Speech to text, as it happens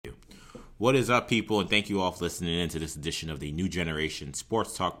What is up, people, and thank you all for listening in to this edition of the New Generation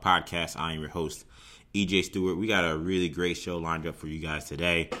Sports Talk Podcast. I am your host, EJ Stewart. We got a really great show lined up for you guys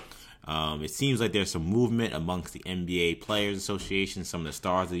today. It seems like there's some movement amongst the NBA Players Association, some of the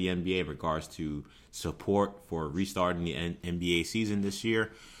stars of the NBA in regards to support for restarting the NBA season this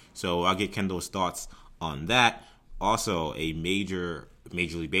year. So I'll get Kendall's thoughts on that. Also, a Major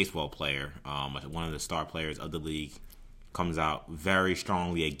League Baseball player, one of the star players of the league, comes out very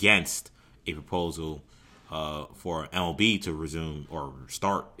strongly against a proposal for MLB to resume or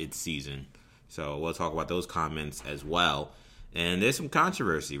start its season. So we'll talk about those comments as well. And there's some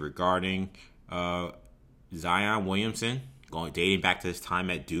controversy regarding Zion Williamson, dating back to his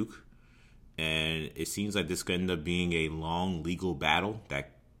time at Duke. And it seems like this could end up being a long legal battle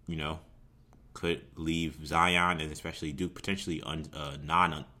that, could leave Zion and especially Duke potentially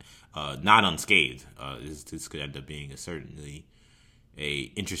not unscathed. This could end up being certainly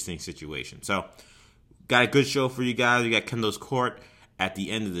a interesting situation. So, got a good show for you guys. We got Kendall's Court at the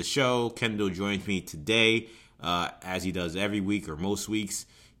end of the show. Kendall joins me today, as he does every week or most weeks.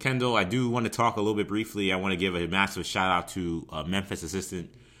 Kendall, I do want to talk a little bit briefly. I want to give a massive shout out to Memphis assistant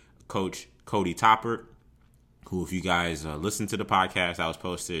coach Cody Toppert, who, if you guys listen to the podcast that was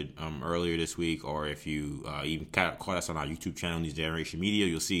posted earlier this week, or if you even caught us on our YouTube channel, New Generation Media,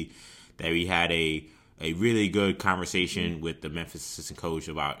 you'll see that we had a really good conversation with the Memphis assistant coach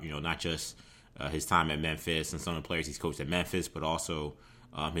about, not just his time at Memphis and some of the players he's coached at Memphis, but also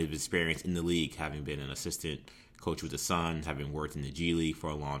his experience in the league, having been an assistant coach with the Suns, having worked in the G League for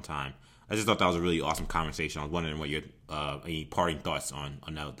a long time. I just thought that was a really awesome conversation. I was wondering what your any parting thoughts on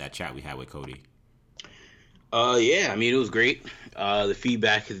that chat we had with Cody. It was great. The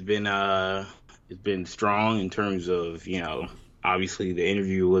feedback has been strong in terms of, obviously the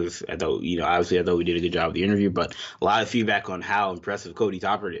interview was, I thought we did a good job of the interview, but a lot of feedback on how impressive Cody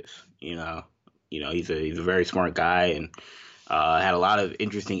Toppert is. He's a very smart guy and had a lot of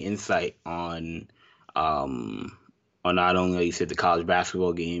interesting insight on not only, like you said, the college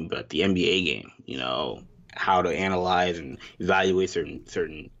basketball game, but the NBA game. How to analyze and evaluate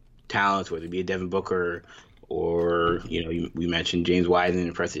certain talents, whether it be a Devin Booker or we mentioned James Wiseman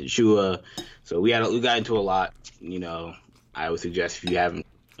and Preston Chua. So we got into a lot. I would suggest if you haven't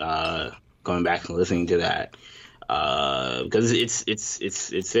going back and listening to that, because it's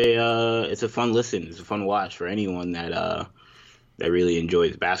a fun listen. It's a fun watch for anyone that really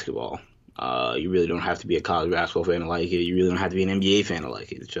enjoys basketball. You really don't have to be a college basketball fan to like it. You really don't have to be an NBA fan to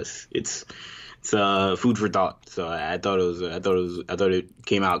like it. It's food for thought. So I thought it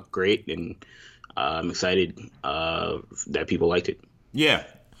came out great, and I'm excited that people liked it. Yeah,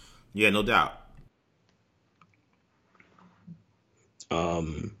 no doubt.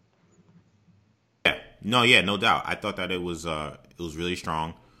 No doubt. I thought that it was really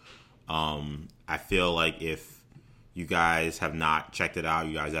strong. I feel like if you guys have not checked it out,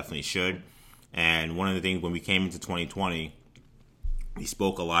 you guys definitely should. And one of the things when we came into 2020, we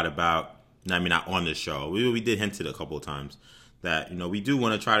spoke a lot about. Not on this show. We did hint it a couple of times that we do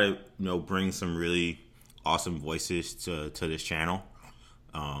want to try to bring some really awesome voices to this channel,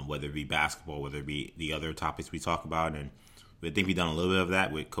 whether it be basketball, whether it be the other topics we talk about, and I think we've done a little bit of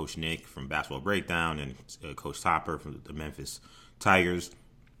that with Coach Nick from Basketball Breakdown and Coach Topper from the Memphis Tigers.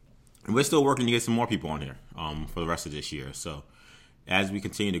 And we're still working to get some more people on here for the rest of this year. So as we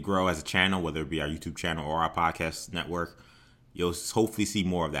continue to grow as a channel, whether it be our YouTube channel or our podcast network, you'll hopefully see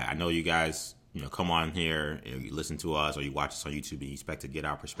more of that. I know you guys, come on here and you listen to us or you watch us on YouTube and you expect to get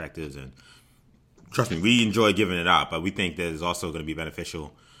our perspectives. And trust me, we enjoy giving it out, but we think that it's also going to be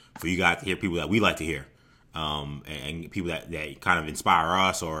beneficial for you guys to hear people that we like to hear, and people that kind of inspire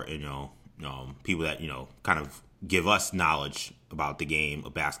us, or people that kind of give us knowledge about the game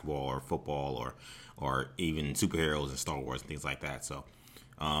of basketball or football or even superheroes and Star Wars and things like that. So.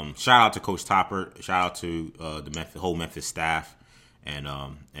 Shout out to Coach Topper. Shout out to the whole Memphis staff, and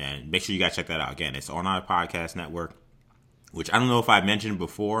make sure you guys check that out. Again, it's on our podcast network, which I don't know if I mentioned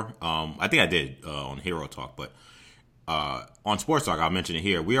before. I think I did on Hero Talk, but on Sports Talk, I'll mention it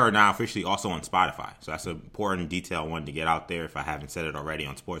here. We are now officially also on Spotify, so that's an important detail I wanted to get out there if I haven't said it already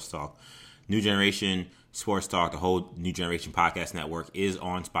on Sports Talk. New Generation Sports Talk, the whole New Generation podcast network, is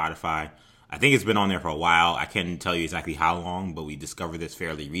on Spotify. I think it's been on there for a while. I can't tell you exactly how long, but we discovered this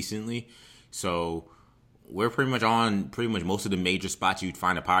fairly recently. So we're pretty much on most of the major spots you'd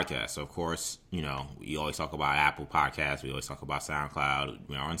find a podcast. So, of course, we always talk about Apple Podcasts. We always talk about SoundCloud.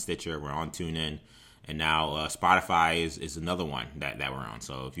 We're on Stitcher. We're on TuneIn. And now Spotify is another one that we're on.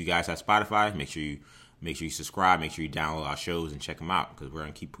 So if you guys have Spotify, make sure you subscribe. Make sure you download our shows and check them out, because we're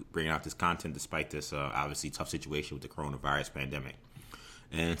going to keep bringing out this content despite this obviously tough situation with the coronavirus pandemic.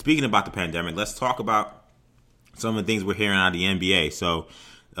 And speaking about the pandemic, let's talk about some of the things we're hearing out of the NBA. So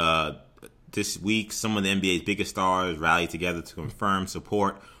this week, some of the NBA's biggest stars rallied together to confirm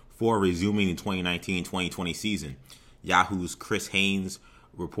support for resuming the 2019-2020 season. Yahoo's Chris Haynes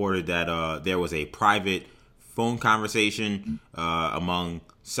reported that there was a private phone conversation among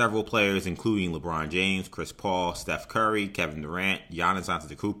several players, including LeBron James, Chris Paul, Steph Curry, Kevin Durant, Giannis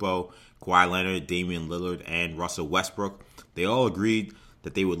Antetokounmpo, Kawhi Leonard, Damian Lillard, and Russell Westbrook. They all agreed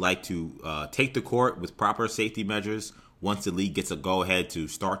that they would like to take the court with proper safety measures once the league gets a go-ahead to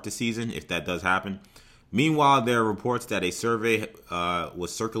start the season, if that does happen. Meanwhile, there are reports that a survey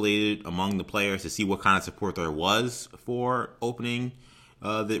was circulated among the players to see what kind of support there was for reopening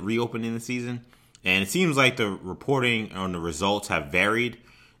the season. And it seems like the reporting on the results have varied.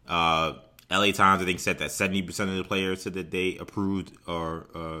 LA Times, I think, said that 70% of the players said that they approved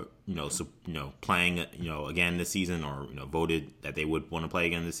or playing again this season, or voted that they would want to play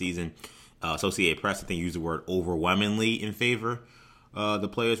again this season. Associated Press, I think, used the word overwhelmingly in favor the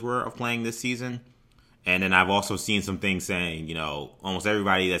players were of playing this season. And then I've also seen some things saying, almost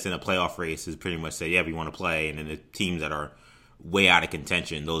everybody that's in a playoff race has pretty much said, yeah, we want to play. And then the teams that are way out of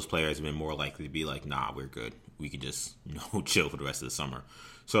contention, those players have been more likely to be like, nah, we're good. We can just, chill for the rest of the summer.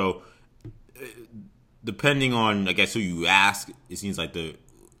 So depending on, I guess, who you ask, it seems like the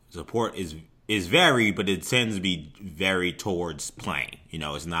support is varied, but it tends to be varied towards playing.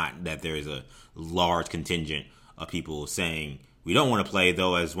 It's not that there is a large contingent of people saying we don't want to play,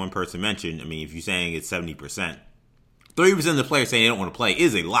 though, as one person mentioned. I mean, if you're saying it's 70%, 30% of the players saying they don't want to play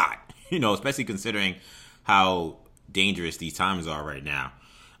is a lot, especially considering how dangerous these times are right now.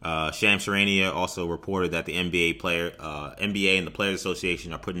 Shams Charania also reported that the NBA and the Players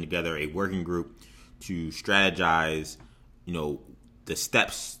Association are putting together a working group to strategize, the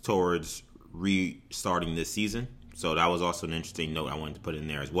steps towards restarting this season. So that was also an interesting note I wanted to put in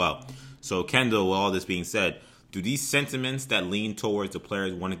there as well. So Kendall, with all this being said, do these sentiments that lean towards the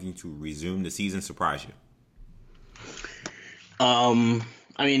players wanting to resume the season surprise you?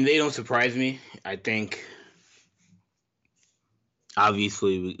 They don't surprise me. I think,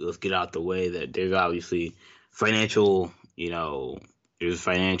 obviously, let's get out the way that there's obviously financial, there's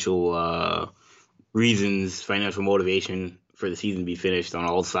financial reasons, financial motivation for the season to be finished on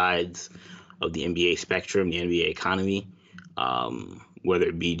all sides of the NBA spectrum, the NBA economy, whether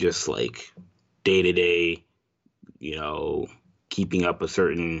it be just like day-to-day, keeping up a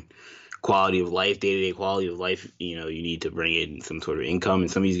certain quality of life, day-to-day quality of life, you need to bring in some sort of income. And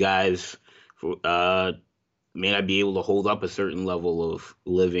some of these guys may not be able to hold up a certain level of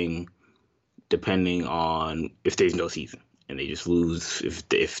living depending on if there's no season and they just lose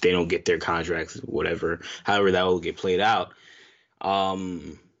if they don't get their contracts, whatever, however that will get played out.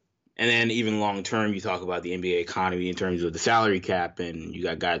 And then even long term, you talk about the NBA economy in terms of the salary cap, and you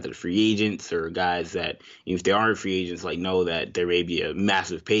got guys that are free agents or guys that, if they aren't free agents, know that there may be a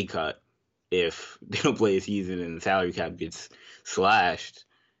massive pay cut if they don't play a season and the salary cap gets slashed.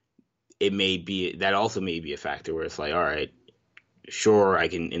 That also may be a factor where it's like, all right, sure, I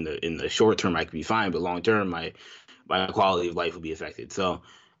can in the short term I can be fine, but long term my quality of life will be affected. So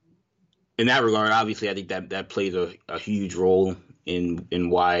in that regard, obviously, I think that plays a huge role in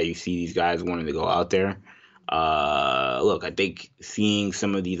why you see these guys wanting to go out there. Look, I think seeing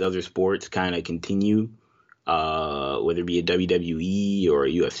some of these other sports kind of continue, whether it be a WWE or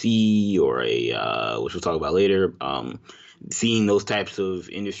a UFC or which we'll talk about later, seeing those types of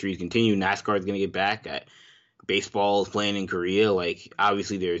industries continue. NASCAR is going to get back. Baseball is playing in Korea. Like,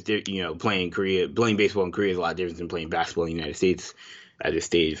 obviously, playing baseball in Korea is a lot different than playing basketball in the United States at this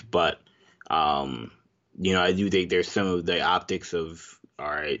stage. But I do think there's some of the optics of, all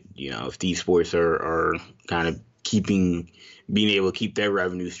right, if these sports are kind of being able to keep their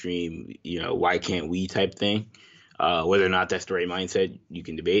revenue stream, why can't we type thing? Whether or not that's the right mindset, you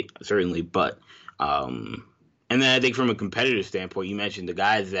can debate, certainly. But, and then I think from a competitive standpoint, you mentioned the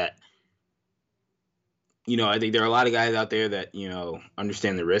guys that, I think there are a lot of guys out there that,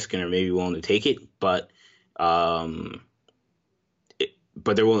 understand the risk and are maybe willing to take it, but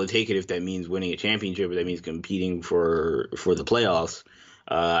they're willing to take it if that means winning a championship or that means competing for the playoffs.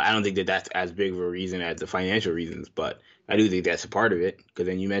 I don't think that's as big of a reason as the financial reasons, but I do think that's a part of it. Because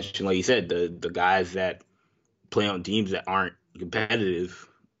then you mentioned, like you said, the guys that play on teams that aren't competitive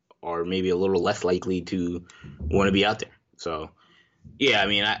are maybe a little less likely to want to be out there. So, yeah,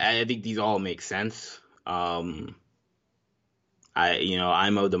 I think these all make sense. I'm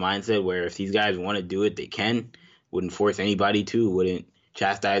of the mindset where if these guys want to do it, they can. Wouldn't force anybody to. Wouldn't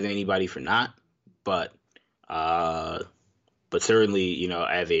chastise anybody for not. But certainly,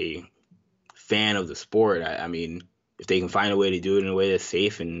 as a fan of the sport, if they can find a way to do it in a way that's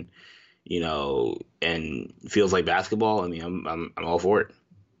safe and and feels like basketball, I mean, I'm all for it.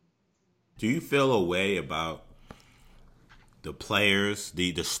 Do you feel a way about the players,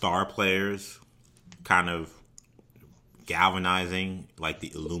 the star players, kind of galvanizing like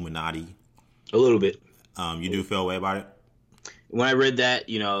the Illuminati? A little bit. You do feel a way about it? When I read that,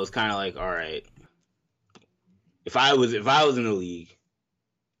 it was kind of like, all right, if I was in the league,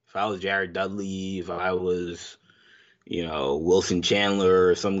 if I was Jared Dudley, if I was Wilson Chandler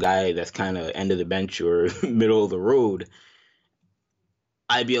or some guy that's kind of end of the bench or middle of the road,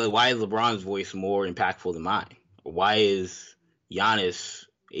 I'd be like, why is LeBron's voice more impactful than mine? Why is Giannis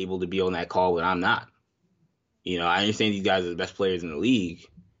able to be on that call when I'm not? I understand these guys are the best players in the league,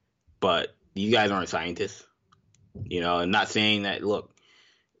 but these guys aren't scientists. I'm not saying that. Look,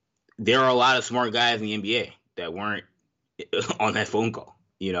 there are a lot of smart guys in the NBA that weren't on that phone call.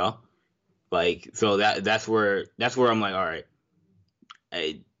 So that's where I'm like, all right,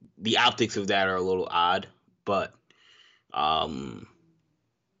 the optics of that are a little odd, but I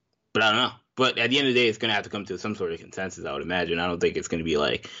don't know. But at the end of the day, it's going to have to come to some sort of consensus, I would imagine. I don't think it's going to be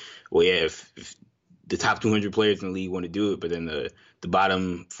like, well, yeah, if the top 200 players in the league want to do it, but then the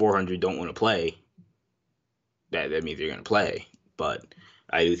bottom 400 don't want to play, that means they're going to play. But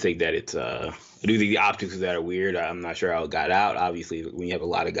I do think that I do think the optics of that are weird. I'm not sure how it got out. Obviously, when you have a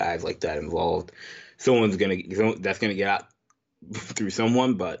lot of guys like that involved, that's gonna get out through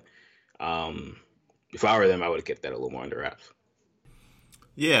someone. But if I were them, I would have kept that a little more under wraps.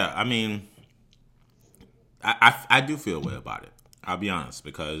 Yeah, I mean, I do feel a way about it. I'll be honest,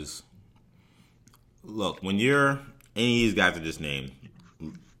 because look, when you're any of these guys I just named,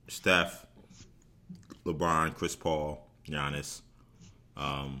 Steph, LeBron, Chris Paul, Giannis,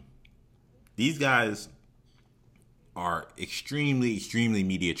 these guys are extremely, extremely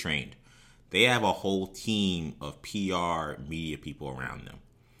media trained. They have a whole team of PR media people around them.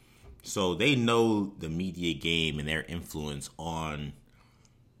 So they know the media game and their influence on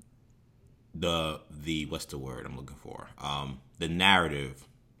the what's the word I'm looking for? The narrative.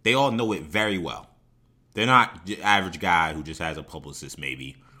 They all know it very well. They're not the average guy who just has a publicist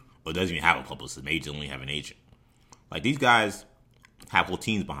maybe, or doesn't even have a publicist, maybe just only have an agent. Like, these guys have whole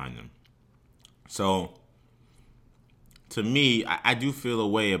teams behind them. So, to me, I do feel a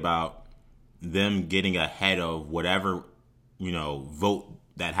way about them getting ahead of whatever, vote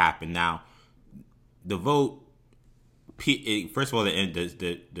that happened. Now, the vote, first of all,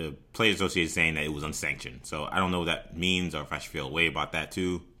 the Players Association is saying that it was unsanctioned. So, I don't know what that means or if I should feel a way about that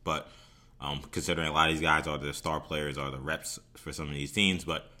too. But considering a lot of these guys are the star players or the reps for some of these teams,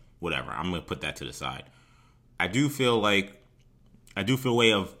 but whatever. I'm going to put that to the side. I do feel a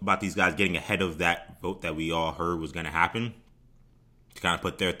way about these guys getting ahead of that vote that we all heard was going to happen, to kind of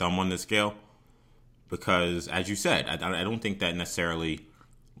put their thumb on the scale. Because, as you said, I don't think that necessarily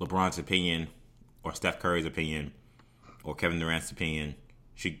LeBron's opinion or Steph Curry's opinion or Kevin Durant's opinion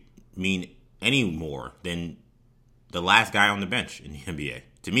should mean any more than the last guy on the bench in the NBA,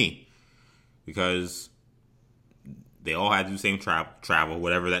 to me. Because they all had to do the same travel,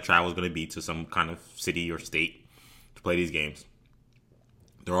 whatever that travel is going to be, to some kind of city or state to play these games.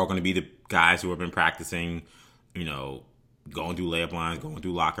 They're all going to be the guys who have been practicing, going through layup lines, going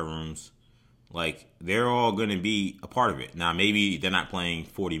through locker rooms. Like, they're all going to be a part of it. Now, maybe they're not playing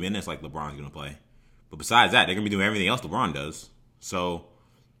 40 minutes like LeBron's going to play. But besides that, they're going to be doing everything else LeBron does. So,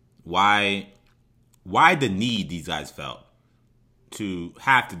 why the need these guys felt to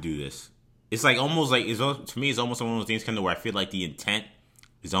have to do this? It's like almost like, to me, it's almost one of those things kind of where I feel like the intent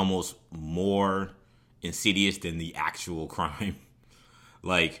is almost more insidious than the actual crime.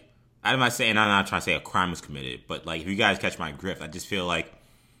 Like, I'm not trying to say a crime was committed, but like, if you guys catch my drift, I just feel like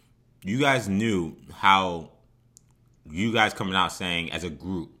you guys knew how you guys coming out saying as a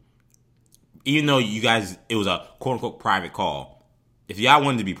group, even though it was a quote unquote private call, if y'all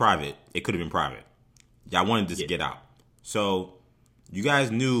wanted to be private, it could have been private. Y'all wanted this to get out. So you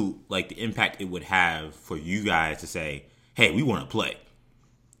guys knew like the impact it would have for you guys to say, hey, we want to play.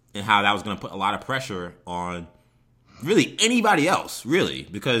 And how that was going to put a lot of pressure on really anybody else, really,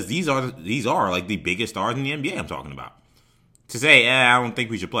 because these are like the biggest stars in the NBA I'm talking about. To say, I don't think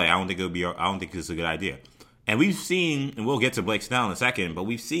we should play. I don't think it's a good idea. And we've seen, and we'll get to Blake Snell in a second, but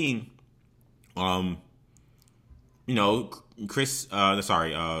we've seen, CJ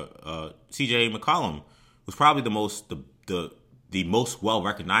McCollum was probably the most well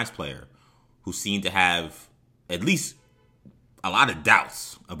recognized player who seemed to have at least a lot of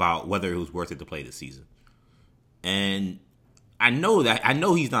doubts about whether it was worth it to play this season. And I know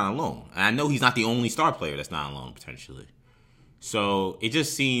he's not alone. And I know he's not the only star player that's not alone, potentially. So it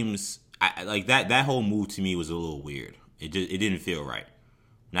just seems, like that whole move to me was a little weird. It didn't feel right.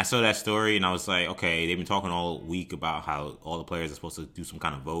 And I saw that story and I was like, okay, they've been talking all week about how all the players are supposed to do some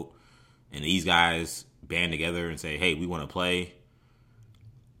kind of vote, and these guys band together and say, hey, we want to play.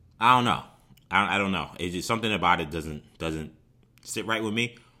 I don't know. I don't know. It's just something about it doesn't sit right with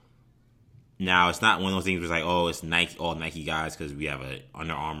me. Now it's not one of those things where it's like, oh, it's Nike, all Nike guys because we have a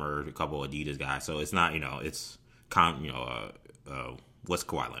Under Armour, a couple of Adidas guys. So it's not, it's what's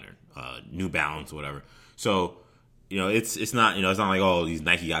Kawhi Leonard, New Balance, whatever. So it's not it's not like, oh, these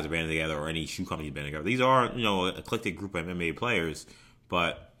Nike guys are banding together or any shoe companies banding together. These are an eclectic group of MMA players,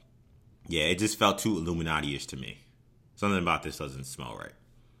 but yeah, it just felt too Illuminati-ish to me. Something about this doesn't smell right.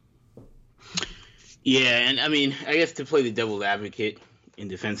 Yeah, and I mean, I guess to play the devil's advocate in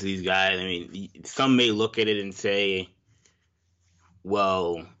defense of these guys, I mean, some may look at it and say,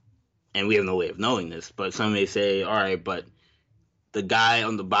 well, and we have no way of knowing this, but some may say, all right, but the guy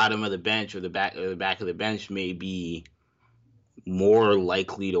on the bottom of the bench or the back of the bench may be more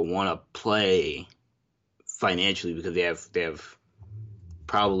likely to want to play financially because they have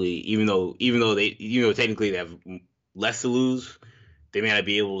probably even though technically they have less to lose, they may not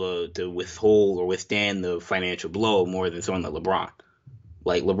be able to withhold or withstand the financial blow more than someone like LeBron.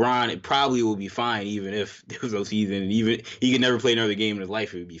 Like LeBron, it probably will be fine even if there was no season, and even he could never play another game in his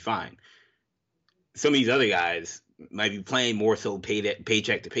life, it would be fine. Some of these other guys might be playing more so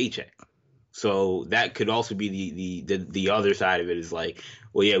paycheck to paycheck. So that could also be the other side of it is like,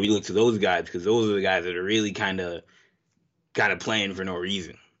 well, yeah, we look to those guys because those are the guys that are really kind of playing for no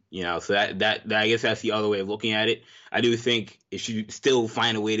reason. So that I guess that's the other way of looking at it. I do think it should still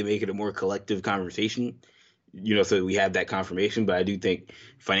find a way to make it a more collective conversation, so we have that confirmation. But I do think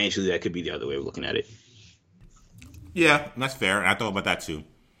financially that could be the other way of looking at it. Yeah, that's fair. I thought about that too.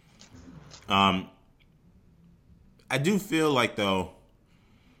 I do feel like though,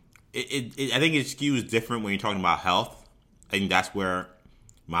 I think it skews different when you're talking about health. I think that's where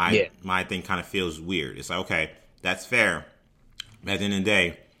my thing kind of feels weird. It's like, okay, that's fair. But at the end of the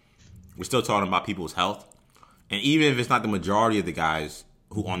day, we're still talking about people's health. And even if it's not the majority of the guys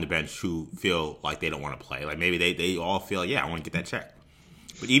who on the bench who feel like they don't want to play, like maybe they all feel, yeah, I want to get that check.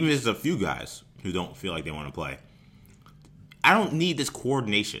 But even if it's a few guys who don't feel like they want to play, I don't need this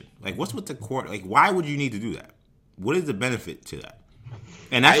coordination. Like, what's with the like, why would you need to do that? What is the benefit to that?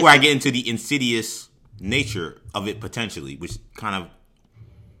 And that's where I get into the insidious nature of it potentially, which kind of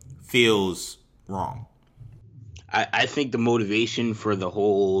feels wrong. I think the motivation for the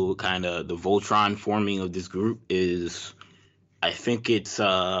whole kind of the Voltron forming of this group is, I think it's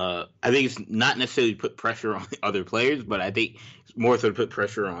not necessarily put pressure on the other players, but I think it's more so to put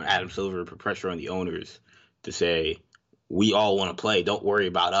pressure on Adam Silver, put pressure on the owners to say, we all want to play, don't worry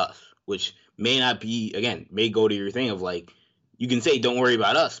about us, which may not be, again, may go to your thing of like, you can say don't worry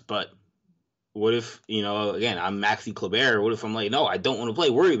about us, but what if, again, I'm Maxi Kleber, what if I'm like, no, I don't want to play,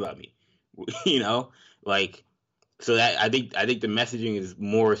 worry about me, like. So that I think the messaging is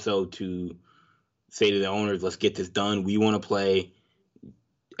more so to say to the owners, let's get this done. We want to play.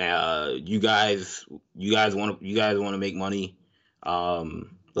 You guys want to make money.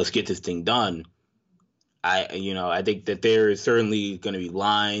 Let's get this thing done. I think that there is certainly going to be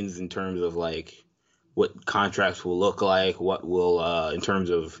lines in terms of like what contracts will look like, what will in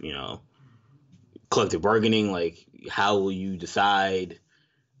terms of collective bargaining, like how will you decide.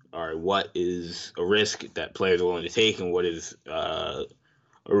 Or what is a risk that players are willing to take, and what is a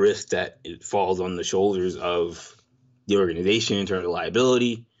risk that it falls on the shoulders of the organization in terms of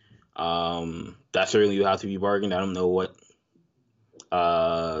liability. That certainly will have to be bargained. I don't know what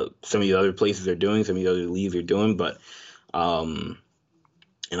some of the other places are doing, some of the other leagues are doing, but and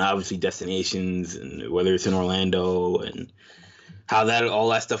obviously destinations and whether it's in Orlando and how all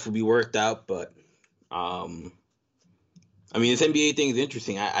that stuff will be worked out, but. I mean, this NBA thing is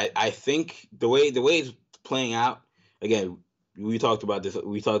interesting. I think the way it's playing out, again, we talked about this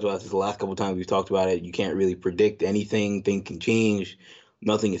the last couple of times. We've talked about it. You can't really predict anything. Things can change.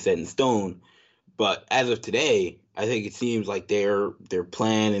 Nothing is set in stone. But as of today, I think it seems like their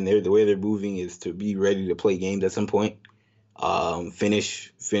plan and the way they're moving is to be ready to play games at some point.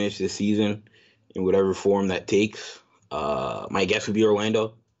 Finish this season in whatever form that takes. My guess would be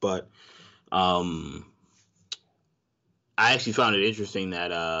Orlando, but I actually found it interesting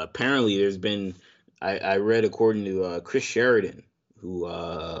that apparently there's been I read according to Chris Sheridan, who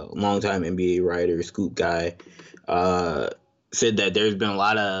longtime NBA writer, scoop guy, said that there's been a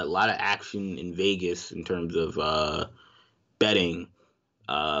lot of action in Vegas in terms of betting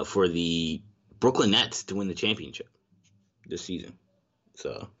for the Brooklyn Nets to win the championship this season.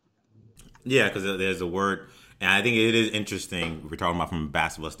 So yeah, because there's a word, And I think it is interesting. We're talking about from a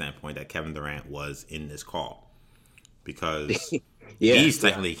basketball standpoint that Kevin Durant was in this call because Yeah, he's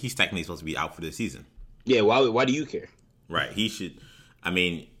technically supposed to be out for the season. yeah. Why do you care? Right. He should. I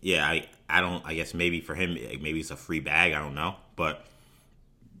mean, yeah. I don't. I guess maybe for him, maybe it's a free bag. I don't know, but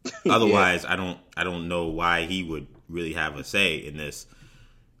otherwise, I don't know why he would really have a say in this,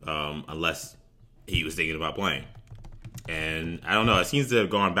 unless he was thinking about playing. And I don't know. It seems to have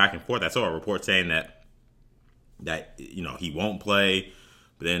gone back and forth. I saw a report saying that he won't play,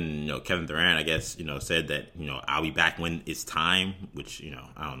 but then Kevin Durant, I guess, said that I'll be back when it's time, which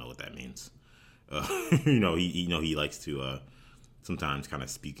I don't know what that means. He likes to sometimes kind of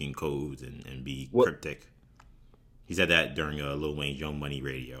speak in codes and be cryptic. He said that during Lil Wayne's Young Money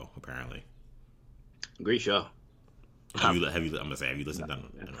Radio, apparently. Great show. I'm gonna say, have you listened to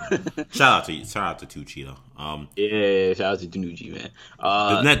them? Shout out to Tucci though. Yeah, shout out to Danucci, man.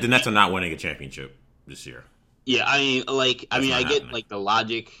 The Nets are not winning a championship this year. Yeah, I mean, I get happening. the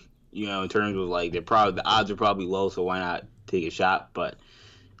logic, in terms of the odds are probably low, so why not take a shot? But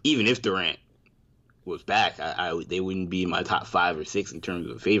even if Durant was back, they wouldn't be in my top 5 or 6 in terms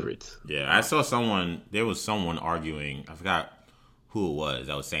of favorites. Yeah, I saw there was someone arguing, I forgot who it was,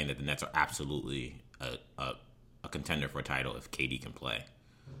 that was saying that the Nets are absolutely a contender for a title if KD can play.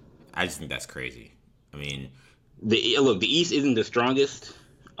 I just think that's crazy. I mean, the East isn't the strongest.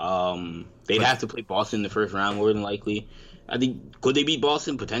 They'd have to play Boston in the first round more than likely. I think, could they beat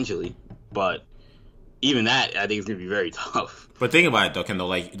Boston? Potentially. But even that, I think it's going to be very tough. But think about it, though, Kendall.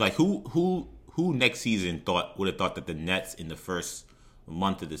 Like who next season would have thought that the Nets in the first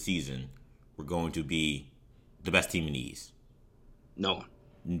month of the season were going to be the best team in the East? No.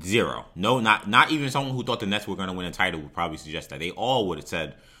 Zero. No, not even someone who thought the Nets were going to win a title would probably suggest that. They all would have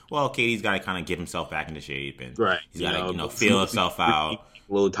said, well, KD's got to kind of get himself back into shape, and he's got to feel himself out.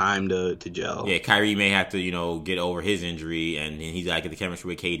 A little time to gel. Yeah, Kyrie may have to get over his injury, and he's got to get the chemistry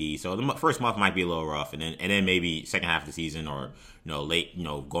with KD. So the first month might be a little rough, and then maybe second half of the season or late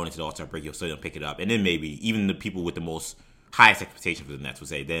going into the All-Star break, you'll still pick it up, and then maybe even the people with the most highest expectation for the Nets would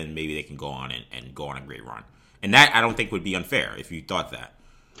say then maybe they can go on and go on a great run, and that I don't think would be unfair if you thought that.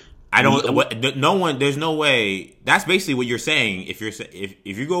 I don't. No one. There's no way. That's basically what you're saying. If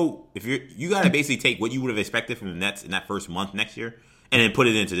you got to basically take what you would have expected from the Nets in that first month next year and then put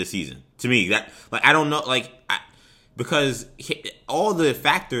it into this season. To me, that I don't know, because all the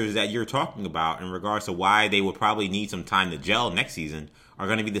factors that you're talking about in regards to why they would probably need some time to gel next season are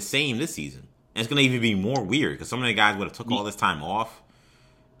going to be the same this season, and it's going to even be more weird because some of the guys would have took all this time off.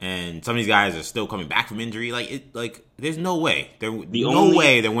 And some of these guys are still coming back from injury. There's no way.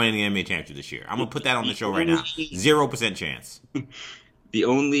 Way they're winning the NBA championship this year. I'm gonna put that on the show right now. 0% chance. The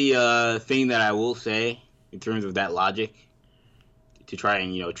only thing that I will say in terms of that logic to try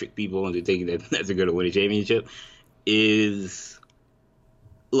and trick people into thinking that they're going to win a championship is,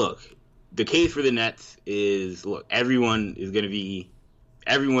 look, the case for the Nets is, everyone's going to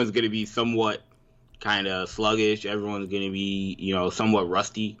be somewhat kind of sluggish. Everyone's going to be, somewhat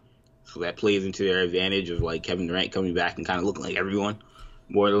rusty. So that plays into their advantage of Kevin Durant coming back and kind of looking like everyone,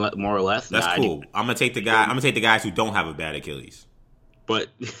 more or less. That's cool. I'm gonna take the guys who don't have a bad Achilles. But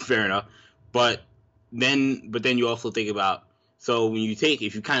fair enough. But then you also think about, so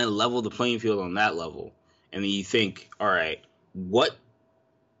if you kind of level the playing field on that level, and then you think, all right, what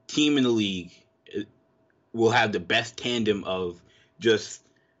team in the league will have the best tandem of just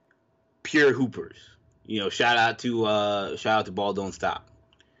pure hoopers? Shout out to Ball Don't Stop.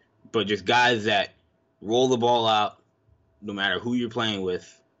 But just guys that roll the ball out no matter who you're playing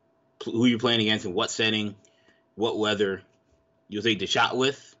with, who you're playing against, in what setting, what weather. You'll take the shot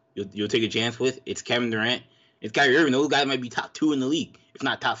with, you'll take a chance with. It's Kevin Durant. It's Kyrie Irving. Those guys might be top 2 in the league, if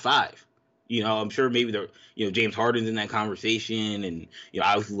not top 5. I'm sure maybe James Harden's in that conversation, and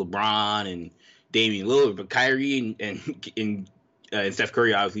obviously LeBron and Damian Lillard, but Kyrie and Steph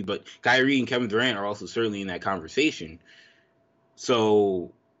Curry, obviously, but Kyrie and Kevin Durant are also certainly in that conversation.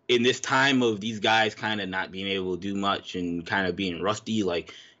 So in this time of these guys kind of not being able to do much and kind of being rusty,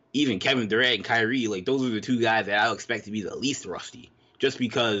 even Kevin Durant and Kyrie, those are the 2 guys that I'll expect to be the least rusty, just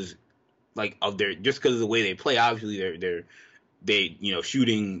because of the way they play. Obviously, they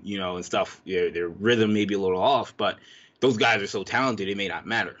shooting, and stuff. Their rhythm may be a little off, but those guys are so talented it may not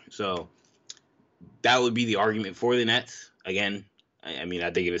matter. So that would be the argument for the Nets. Again, I mean, I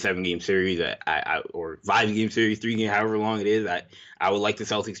think in a 7-game series, or 5-game series, 3-game, however long it is, I would like the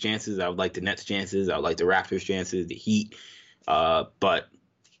Celtics' chances. I would like the Nets' chances. I would like the Raptors' chances, the Heat. But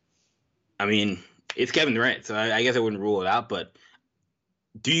I mean, it's Kevin Durant, so I guess I wouldn't rule it out. But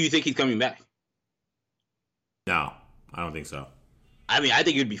do you think he's coming back? No, I don't think so. I mean, I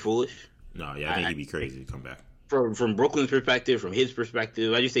think it'd be foolish. No, yeah, I think he'd be crazy to come back. from Brooklyn's perspective, from his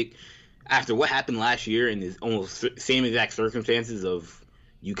perspective, I just think after what happened last year in this almost same exact circumstances of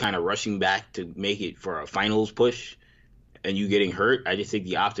you kind of rushing back to make it for a finals push and you getting hurt, I just think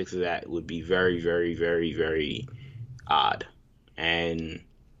the optics of that would be very, very, very, very odd. And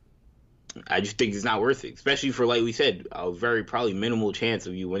I just think it's not worth it, especially for, like we said, a very probably minimal chance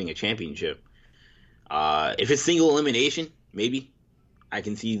of you winning a championship. If it's single elimination, maybe I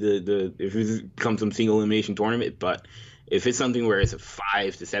can see the if it becomes some single elimination tournament. But if it's something where it's a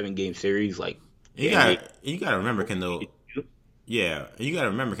 5 to 7 game series, like you gotta remember, Kendall. Yeah, you gotta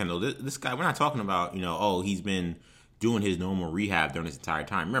remember, Kendall. This guy, we're not talking about he's been doing his normal rehab during this entire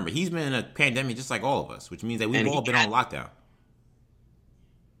time. Remember, he's been in a pandemic just like all of us, which means that we've all been on lockdown.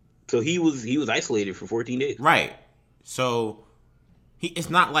 So he was isolated for 14 days. Right. So it's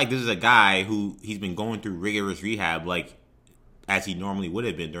not like this is a guy who he's been going through rigorous rehab like as he normally would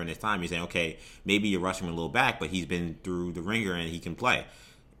have been during this time. He's saying, okay, maybe you're rushing him a little back, but he's been through the ringer and he can play.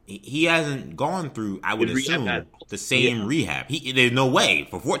 He hasn't gone through, I would assume, the same rehab. There's no way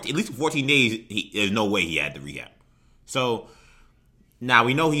at least for 14 days. There's no way he had the rehab. So now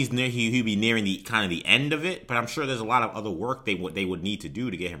we know he'll be nearing the kind of the end of it, but I'm sure there's a lot of other work they would need to do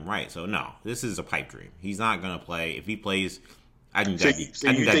to get him right. So no, this is a pipe dream. He's not gonna play. If he plays, I think that'd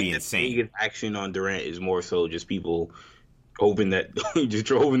be insane. The action on Durant is more so just people hoping that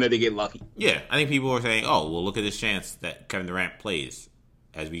they get lucky. Yeah, I think people are saying, "Oh, well, look at this chance that Kevin Durant plays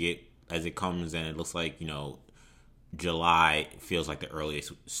as it comes, and it looks like July feels like the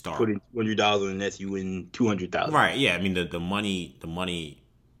earliest start." Put in $200 on the Nets, you win $200,000. Right? Yeah, I mean the money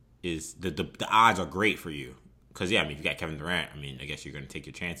is the odds are great for you because if you got Kevin Durant, I guess you're going to take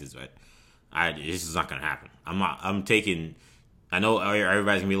your chances, but this is not going to happen. I'm taking. I know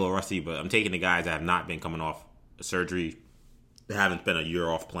everybody's gonna be a little rusty, but I'm taking the guys that have not been coming off surgery. They haven't spent a year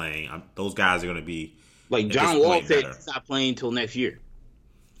off playing. Those guys are going to be like John Wall said. He's not playing until next year,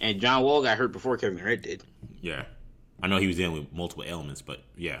 and John Wall got hurt before Kevin Durant did. Yeah, I know he was dealing with multiple ailments, but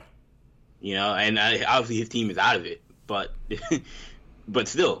yeah, and obviously his team is out of it, but but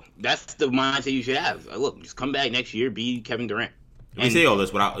still, that's the mindset you should have. Look, just come back next year, be Kevin Durant. Let me say all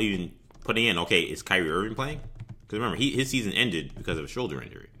this without even putting in. Okay, is Kyrie Irving playing? Because remember, his season ended because of a shoulder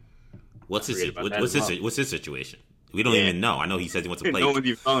injury. What's his situation? We don't even know. I know he says he wants to play. No one's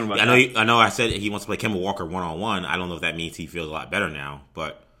even talking about I know. I said he wants to play Kemba Walker 1-on-1. I don't know if that means he feels a lot better now.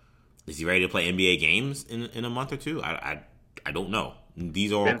 But is he ready to play NBA games in a month or two? I don't know.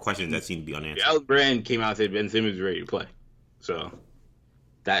 These are all questions that seem to be unanswered. Alex Brand came out and said Ben Simmons is ready to play. So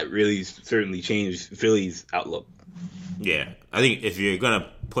that really certainly changed Philly's outlook. Yeah, I think if you're gonna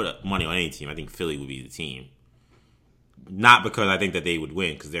put money on any team, I think Philly would be the team. Not because I think that they would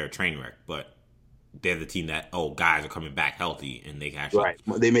win because they're a train wreck, but they're the team that guys are coming back healthy and they can actually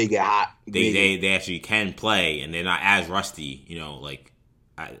they may get hot. They actually can play and they're not as rusty,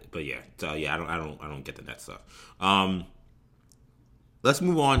 I don't get the net stuff. Let's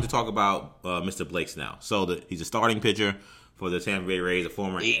move on to talk about Mr. Blake Snell. So he's a starting pitcher for the Tampa Bay Rays, a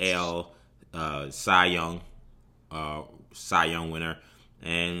former AL Cy Young winner,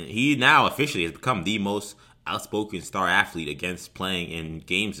 and he now officially has become the most outspoken star athlete against playing in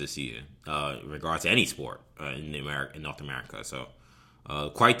games this season, in regards to any sport in North America. So,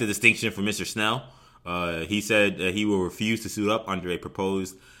 quite the distinction for Mr. Snell. He said that he will refuse to suit up under a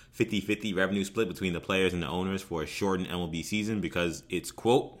proposed 50-50 revenue split between the players and the owners for a shortened MLB season because it's,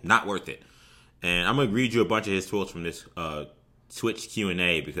 quote, not worth it. And I'm going to read you a bunch of his quotes from this Twitch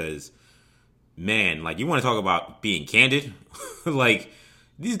Q&A because, man, you want to talk about being candid?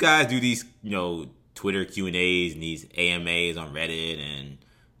 These guys do these, Twitter Q&As and these AMAs on Reddit and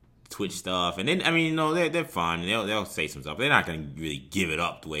Twitch stuff. And then, they're fun. They'll say some stuff. They're not going to really give it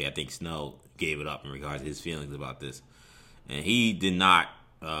up the way I think Snell gave it up in regards to his feelings about this. And he did not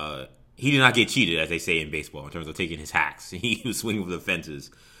get cheated, as they say in baseball, in terms of taking his hacks. He was swinging for the fences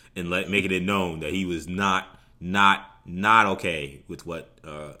and making it known that he was not okay with what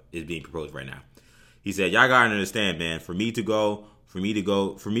is being proposed right now. He said, "Y'all gotta understand, man. For me to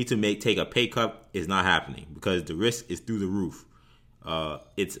take a pay cut is not happening because the risk is through the roof.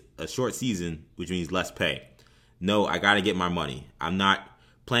 It's a short season, which means less pay. No, I gotta get my money. I'm not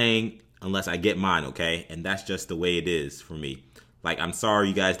playing unless I get mine, okay? And that's just the way it is for me. I'm sorry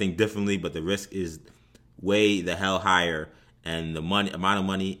you guys think differently, but the risk is way the hell higher, and the amount of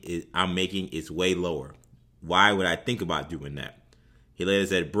money I'm making is way lower. Why would I think about doing that?" He later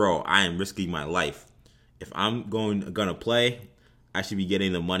said, "Bro, I am risking my life. If I'm gonna play, I should be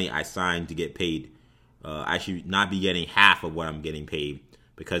getting the money I signed to get paid. I should not be getting half of what I'm getting paid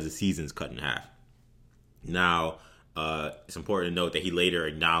because the season's cut in half." Now, it's important to note that he later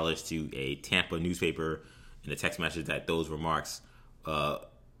acknowledged to a Tampa newspaper in the text message that those remarks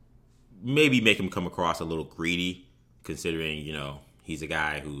maybe make him come across a little greedy, considering, he's a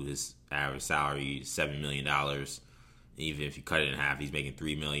guy who his average salary is $7 million. Even if you cut it in half, he's making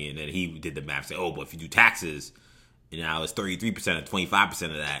 $3 million. And he did the math, say, "Oh, but if you do taxes, it's 33% or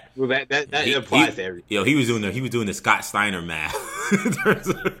 25% of that." Well, that applies to everything. He was doing the Scott Steiner math in terms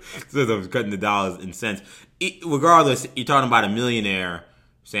of cutting the dollars and cents. Regardless, you're talking about a millionaire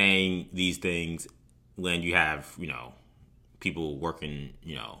saying these things when you have people working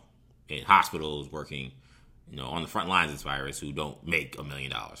in hospitals, working on the front lines of this virus, who don't make $1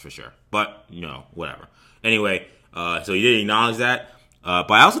 million for sure. But whatever. Anyway, so he did acknowledge that.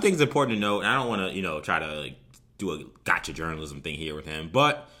 But I also think it's important to note, and I don't want to try to do a gotcha journalism thing here with him,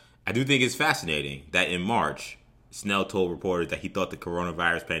 but I do think it's fascinating that in March, Snell told reporters that he thought the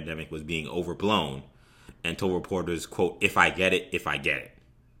coronavirus pandemic was being overblown, and told reporters, quote, "If I get it, if I get it."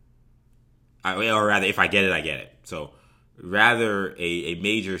 Or rather, if I get it, I get it. So rather a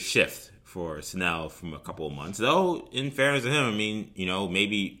major shift for Snell from a couple of months. Though, in fairness to him,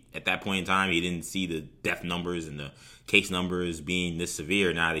 maybe at that point in time he didn't see the death numbers and the case numbers being this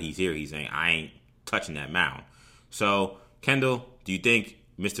severe. Now that he's here, he's saying, "I ain't touching that mound." So, Kendall, do you think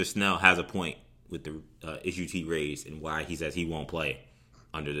Mr. Snell has a point with the issues he raised and why he says he won't play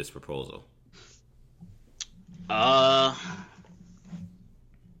under this proposal? I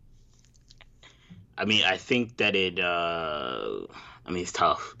think that it's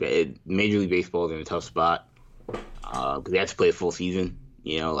tough. Major League Baseball is in a tough spot because they have to play a full season.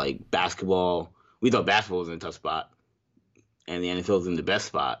 Like basketball, we thought basketball was in a tough spot, and the NFL is in the best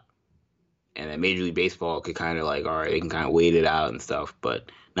spot. And then Major League Baseball could kind of all right, they can kind of wait it out and stuff. But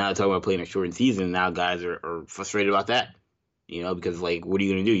now they're talking about playing a shortened season. Now guys are frustrated about that, because what are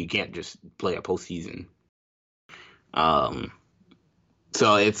you going to do? You can't just play a postseason.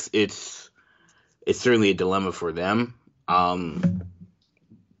 So it's certainly a dilemma for them. Blake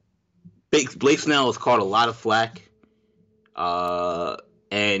Snell has caught a lot of flack.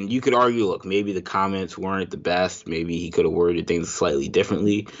 And you could argue, look, maybe the comments weren't the best. Maybe he could have worded things slightly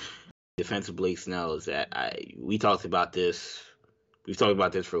differently. Defense of Blake Snell is that we've talked about this for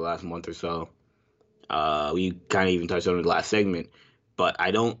the last month or so. We kind of even touched on it in the last segment, but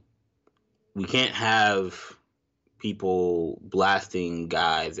we can't have people blasting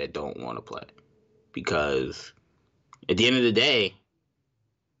guys that don't want to play, because at the end of the day,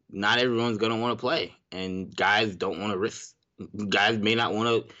 not everyone's going to want to play, and guys don't want to risk. Guys may not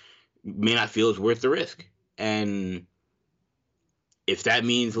feel it's worth the risk. And if that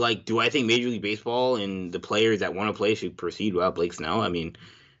means, do I think Major League Baseball and the players that want to play should proceed without Blake Snell? I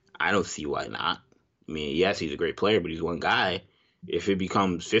don't see why not. Yes, he's a great player, but he's one guy. If it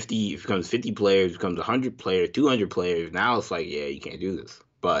becomes 50 players, becomes 100 players, 200 players, now it's yeah, you can't do this.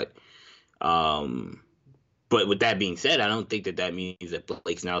 But with that being said, I don't think that means that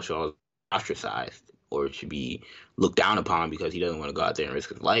Blake Snell should be ostracized or should be looked down upon because he doesn't want to go out there and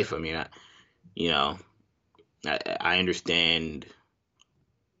risk his life. I understand.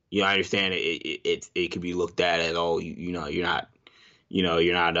 I understand it could be looked at as, you're not going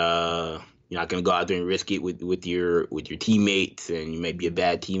to go out there and risk it with your teammates, and you may be a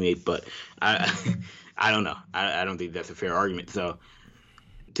bad teammate, but I don't know. I don't think that's a fair argument. So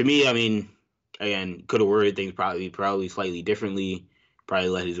to me, again, could have worded things probably slightly differently, probably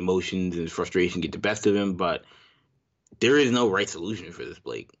let his emotions and his frustration get the best of him, but there is no right solution for this,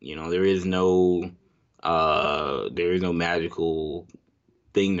 Blake. There is no magical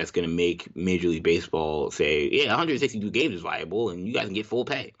thing that's going to make Major League Baseball say, yeah, 162 games is viable and you guys can get full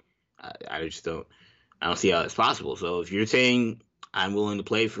pay. I don't see how it's possible. So if you're saying I'm willing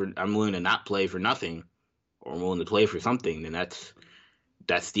to not play for nothing, or I'm willing to play for something, then that's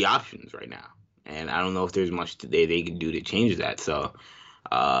the options right now. And I don't know if there's much they can do to change that. So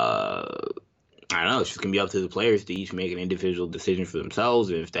I don't know. It's just going to be up to the players to each make an individual decision for themselves.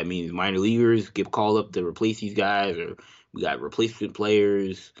 And if that means minor leaguers get called up to replace these guys, or we got replacement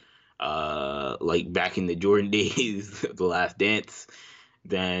players, like back in the Jordan days of The Last Dance,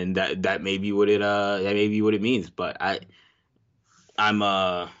 then that may be what it means. But I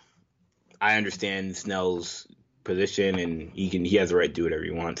understand Snell's position, and he has the right to do whatever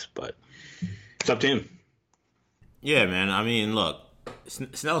he wants, but it's up to him. Yeah, man. Look,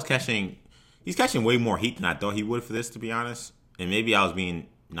 Snell's catching way more heat than I thought he would for this, to be honest. And maybe I was being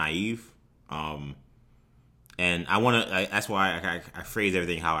naive. And that's why I phrase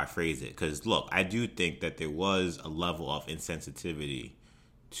everything how I phrase it. Because, look, I do think that there was a level of insensitivity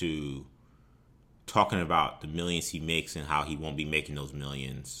to talking about the millions he makes and how he won't be making those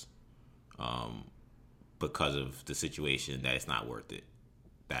millions because of the situation, that it's not worth it.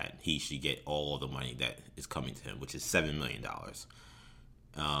 that he should get all of the money that is coming to him, which is $7 million.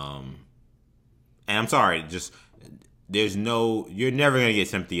 And I'm sorry, just you're never gonna get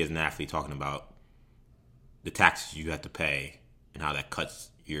sympathy as an athlete talking about the taxes you have to pay and how that cuts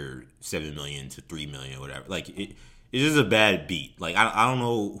your $7 million to $3 million or whatever. Like it's just a bad beat. Like I don't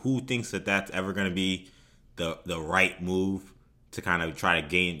know who thinks that that's ever gonna be the right move to kind of try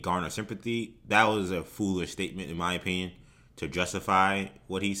to garner sympathy. That was a foolish statement in my opinion to justify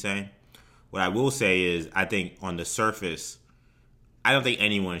what he's saying. What I will say is I think on the surface, I don't think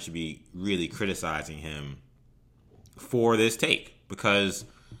anyone should be really criticizing him for this take, because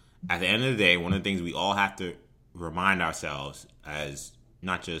at the end of the day, one of the things we all have to remind ourselves as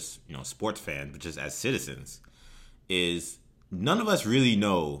not just, sports fans, but just as citizens, is none of us really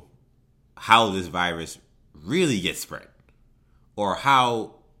know how this virus really gets spread, or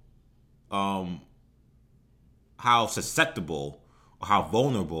how susceptible or how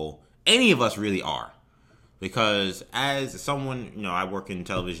vulnerable any of us really are. Because as someone, I work in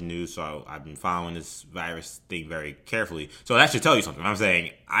television news, so I've been following this virus thing very carefully. So that should tell you something. I'm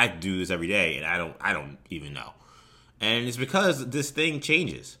saying I do this every day, and I don't even know. And it's because this thing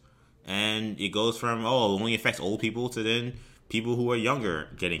changes, and it goes from it only affects old people to then people who are younger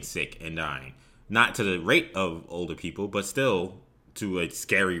getting sick and dying. Not to the rate of older people, but still to a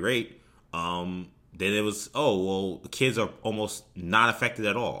scary rate. Then it was the kids are almost not affected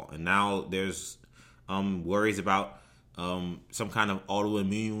at all, and now there's worries about some kind of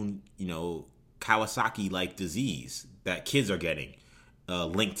autoimmune, Kawasaki-like disease that kids are getting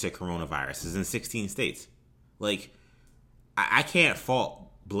linked to coronaviruses in 16 states. Like, I can't fault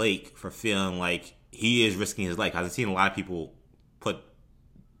Blake for feeling like he is risking his life. I've seen a lot of people put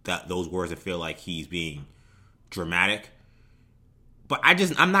those words and feel like he's being dramatic. But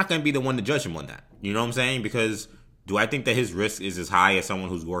I'm not going to be the one to judge him on that. You know what I'm saying? Because do I think that his risk is as high as someone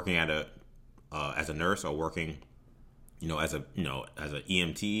who's working at as a nurse or working, as an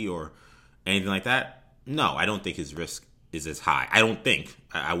EMT or anything like that? No, I don't think his risk is as high. I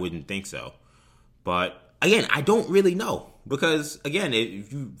wouldn't think so. But again, I don't really know, because again,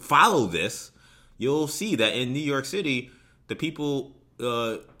 if you follow this, you'll see that in New York City, the people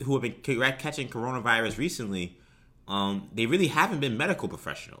who have been catching coronavirus recently, they really haven't been medical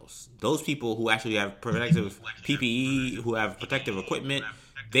professionals. Those people who actually have protective PPE, who have protective equipment,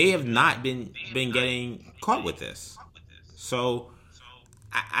 they have not been getting caught with this. So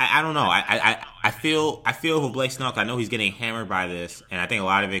I don't know. I feel for Blake Snell. I know he's getting hammered by this, and I think a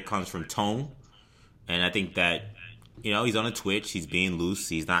lot of it comes from tone. And I think that he's on a Twitch. He's being loose.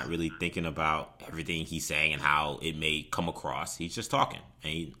 He's not really thinking about everything he's saying and how it may come across. He's just talking.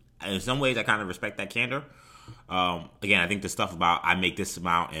 And in some ways, I kind of respect that candor. Again, I think the stuff about I make this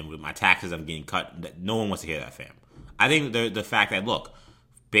amount and with my taxes I'm getting cut, that no one wants to hear that, fam. I think the fact that, look,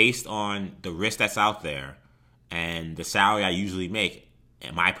 based on the risk that's out there and the salary I usually make,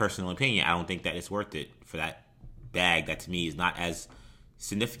 in my personal opinion, I don't think that it's worth it for that bag that to me is not as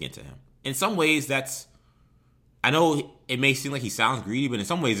significant to him. In some ways, I know it may seem like he sounds greedy, but in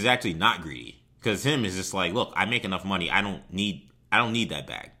some ways it's actually not greedy. Because him is just like, look, I make enough money. I don't need that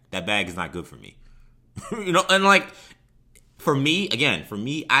bag. That bag is not good for me. And like, for me,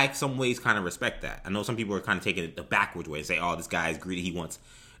 I in some ways kind of respect that. I know some people are kind of taking it the backwards way and say, this guy is greedy. He wants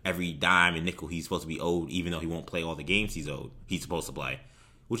every dime and nickel he's supposed to be owed, even though he won't play all the games he's supposed to play,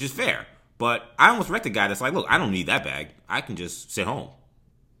 which is fair. But I almost respect the guy that's like, look, I don't need that bag. I can just sit home.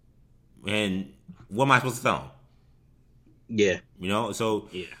 And what am I supposed to tell him? Yeah. So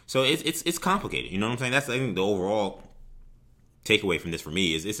it's complicated. You know what I'm saying? That's, I think, the overall takeaway from this for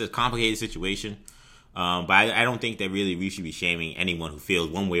me is it's a complicated situation. But I don't think that really we should be shaming anyone who feels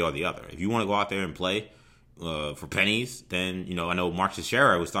one way or the other. If you want to go out there and play for pennies, then, I know Mark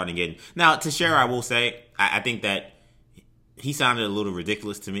Teixeira was starting getting... Now, Teixeira, I will say, I think that he sounded a little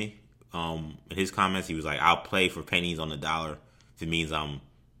ridiculous to me. In his comments, he was like, I'll play for pennies on the dollar if it means I'm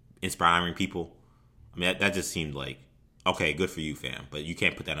inspiring people. I mean, that just seemed like, okay, good for you, fam, but you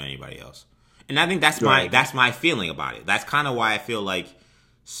can't put that on anybody else. And I think that's my feeling about it. That's kind of why I feel like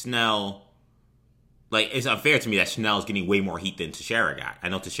Snell, like, it's unfair to me that Snell's getting way more heat than Teixeira got. I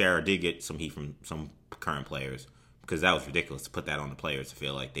know Teixeira did get some heat from some current players because that was ridiculous to put that on the players to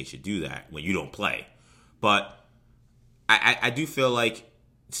feel like they should do that when you don't play. But I do feel like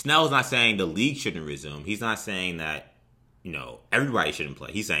Snell's not saying the league shouldn't resume. He's not saying that, everybody shouldn't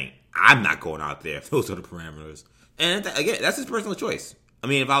play. He's saying, I'm not going out there if those are the parameters. And again, that's his personal choice. I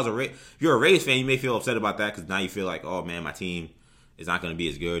mean, if you're a Rays fan, you may feel upset about that because now you feel like, oh man, my team is not going to be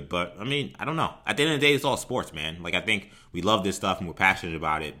as good. But I mean, I don't know. At the end of the day, it's all sports, man. Like, I think we love this stuff and we're passionate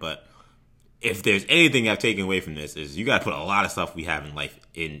about it. But if there's anything I've taken away from this is you got to put a lot of stuff we have in life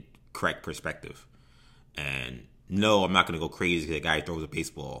in correct perspective. And no, I'm not going to go crazy because the guy who throws a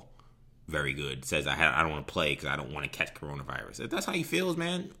baseball very good says I don't want to play because I don't want to catch coronavirus. If that's how he feels,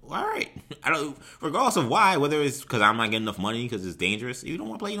 man, well, all right. I don't, regardless of why, whether it's because I'm not getting enough money because it's dangerous. If you don't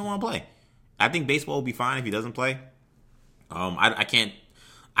want to play, you don't want to play. I think baseball will be fine if he doesn't play. I can't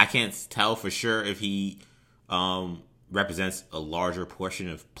tell for sure if he represents a larger portion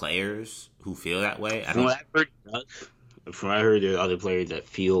of players who feel that way. From what I heard, he does. From what I heard, there are other players that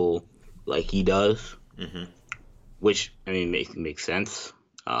feel like he does, which I mean makes sense.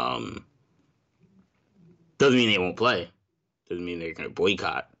 Doesn't mean they won't play. Doesn't mean they're going to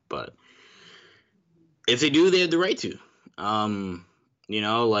boycott. But if they do, they have the right to.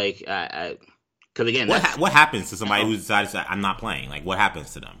 Because again, what happens to somebody who decides that I'm not playing? Like, what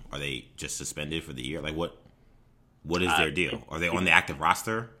happens to them? Are they just suspended for the year? Like, what is their deal? Are they on the active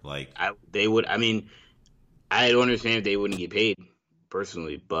roster? Like, they would. I mean, I don't understand if they wouldn't get paid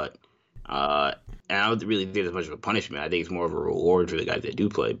personally, but and I don't really think it's much of a punishment. I think it's more of a reward for the guys that do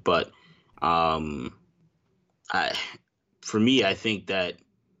play. But for me, I think that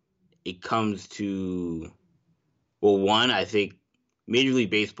it comes to, well, one, I think Major League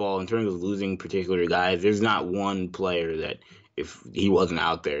Baseball, in terms of losing particular guys, there's not one player that if he wasn't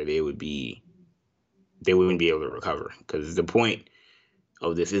out there, they wouldn't be able to recover. Because the point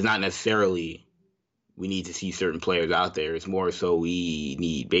of this is not necessarily we need to see certain players out there. It's more so we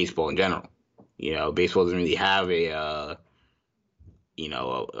need baseball in general. You know, baseball doesn't really have a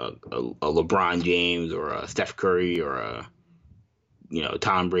LeBron James or a Steph Curry or a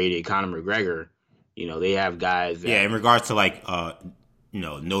Tom Brady, Conor McGregor. You know, they have guys that, in regards to like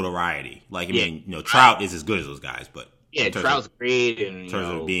notoriety. Like, I mean, Trout is as good as those guys, but Trout's great, and in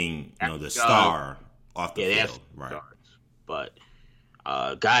terms of being the star off the field, right? Stars. But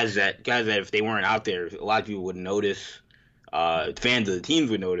guys that if they weren't out there, a lot of people wouldn't notice. Fans of the teams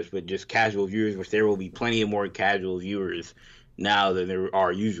would notice, but just casual viewers, which there will be plenty of more casual viewers now than there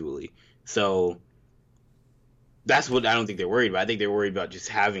are usually. So that's what I don't think they're worried about. I think they're worried about just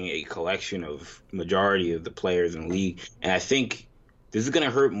having a collection of majority of the players in the league. And I think this is going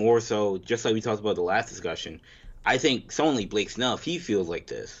to hurt more so, just like we talked about the last discussion. I think someone like Blake Snell, if he feels like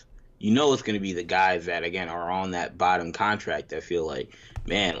this, you know it's going to be the guys that, again, are on that bottom contract that feel like,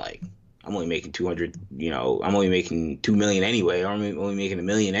 man, like, I'm only making 200, I'm only making $2 million anyway. I'm only making $1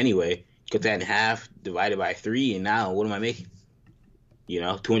 million anyway. Cut that in half, divided by 3, and now what am I making?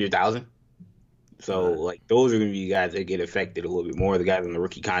 200,000. So like those are going to be guys that get affected a little bit more. The guys on the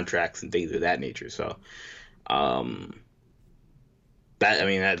rookie contracts and things of that nature. So,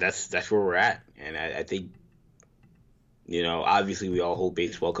 that's where we're at, and I think, obviously we all hope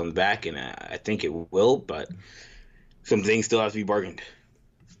baseball comes back, and I think it will, but some things still have to be bargained.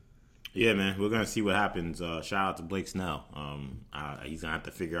 Yeah, man, we're gonna see what happens. Shout out to Blake Snell. He's gonna have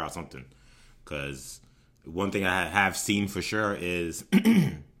to figure out something, because one thing I have seen for sure is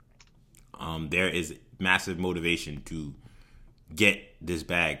there is massive motivation to get this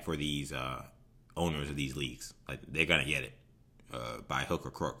bag for these owners of these leagues. Like, they're gonna get it by hook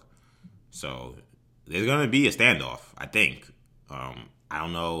or crook. So there's gonna be a standoff, I think. I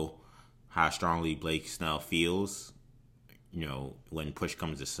don't know how strongly Blake Snell feels, when push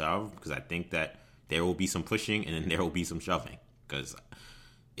comes to shove, because I think that there will be some pushing and then there will be some shoving, because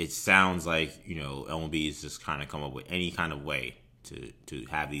it sounds like, MLB is just kind of come up with any kind of way to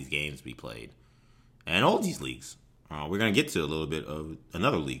have these games be played. And all these leagues. We're going to get to a little bit of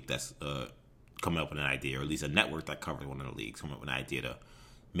another league that's coming up with an idea, or at least a network that covers one of the leagues coming up with an idea to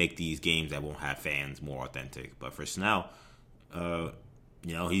make these games that won't have fans more authentic. But for Snell,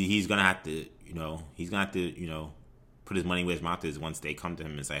 he's going to have to, put his money where his mouth is once they come to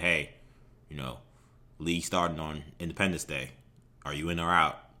him and say, hey, league starting on Independence Day. Are you in or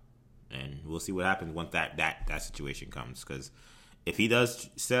out? And we'll see what happens once that situation comes. Because if he does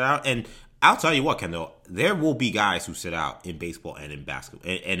sit out, and I'll tell you what, Kendall, there will be guys who sit out in baseball and in basketball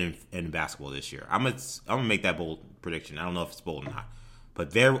and in basketball this year. I'm gonna make that bold prediction. I don't know if it's bold or not,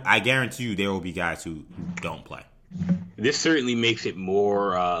 but I guarantee you there will be guys who don't play. This certainly makes it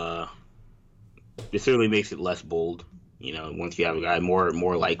more. This certainly makes it less bold. Once you have a guy,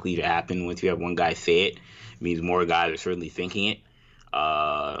 more likely to happen. Once you have one guy say it means more guys are certainly thinking it.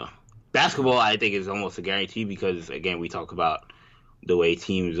 Basketball, I think, is almost a guarantee because, again, we talk about the way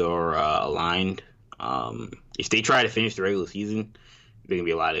teams are aligned. If they try to finish the regular season, there can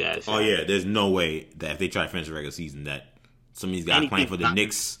be a lot of guys. Oh, yeah. There's no way that if they try to finish the regular season that some of these guys playing for the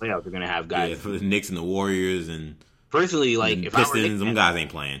Knicks. Playoffs are going to have guys. Yeah, for the Knicks and the Warriors and personally, like, if Pistons, I were them guys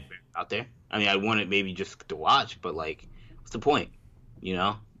ain't playing out there. I mean, I want it maybe just to watch, but, like, what's the point?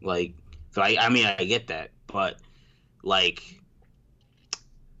 Like, So I mean, I get that, but like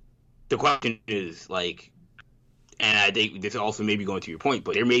the question is like, and I think this also may be going to your point,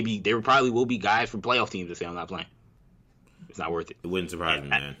 but there probably will be guys from playoff teams that say I'm not playing. It's not worth it. It wouldn't surprise me,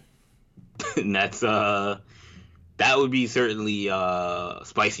 man. And that would be certainly a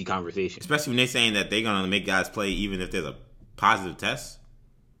spicy conversation. Especially when they're saying that they're gonna make guys play even if there's a positive test.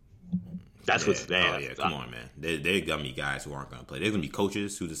 That's what's there. Oh yeah, come on, man. They're gonna be guys who aren't gonna play. There's gonna be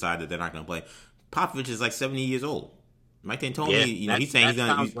coaches who decide that they're not gonna play. Popovich is like 70 years old. Mike D'Antoni, he's saying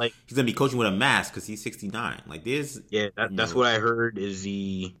he's gonna be coaching with a mask because he's 69. Like that's what I heard is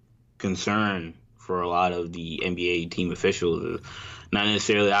the concern for a lot of the NBA team officials. Not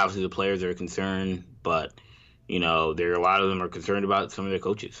necessarily, obviously, the players are concerned, but there are a lot of them are concerned about some of their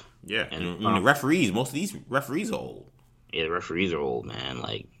coaches. Yeah, and the referees. Most of these referees are old. Yeah, the referees are old, man.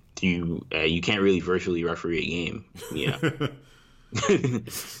 Like you can't really virtually referee a game.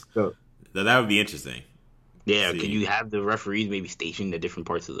 So that would be interesting. Yeah, can you have the referees maybe stationed at different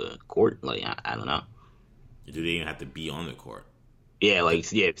parts of the court? Like I don't know. Do they even have to be on the court? Yeah,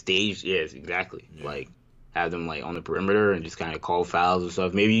 staged. Yes, exactly. Yeah. Like have them like on the perimeter and just kind of call fouls and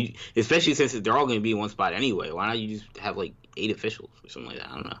stuff. Maybe, especially since they're all going to be in one spot anyway. Why not you just have like 8 officials or something like that?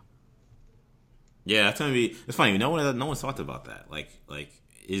 I don't know. Yeah, that's gonna be. It's funny. No one's thought about that. Like,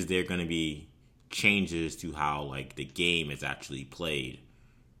 is there going to be changes to how like the game is actually played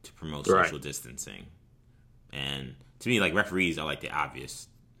to promote social distancing? And to me, like referees are like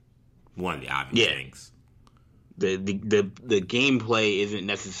one of the obvious things. The gameplay isn't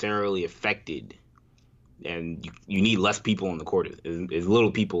necessarily affected, and you need less people on the court, as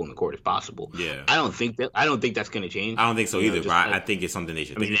little people on the court as possible. Yeah, I don't think that's going to change. I don't think so either. But I think it's something they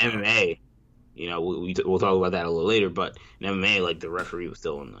should. In MMA, we'll talk about that a little later. But in MMA, like the referee was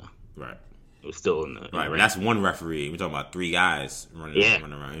still in the right. It was still in the right. But that's one referee. We're talking about 3 guys running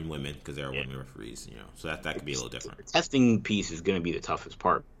around, and women because there are women referees. So that could be a little different. The testing piece is going to be the toughest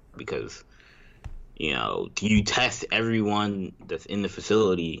part because do you test everyone that's in the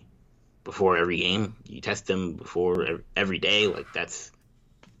facility before every game? Do you test them before every day? Like that's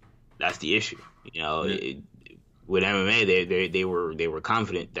the issue. With MMA, they were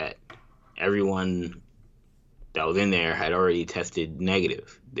confident that everyone that was in there had already tested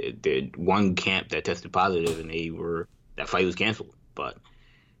negative. The one camp that tested positive, and that fight was canceled. But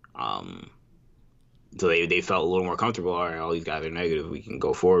so they felt a little more comfortable. All right, all these guys are negative. We can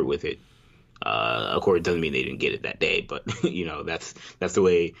go forward with it. Of course, it doesn't mean they didn't get it that day, but that's the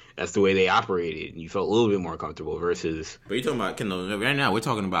way they operated, and you felt a little bit more comfortable versus. But you're talking about right now. We're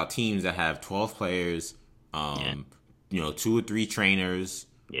talking about teams that have 12 players, 2 or 3 trainers,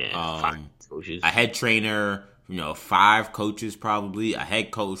 5 coaches, a head trainer, 5 coaches probably, a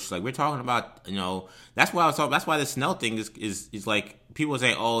head coach. Like we're talking about, that's why that's why the Snell thing is like people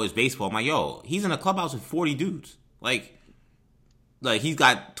say, oh, it's baseball. I'm like, yo, he's in a clubhouse with 40 dudes, like he's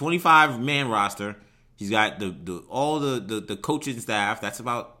got 25-man roster. He's got all the coaching staff. That's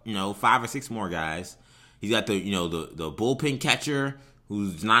about 5 or 6 more guys. He's got the bullpen catcher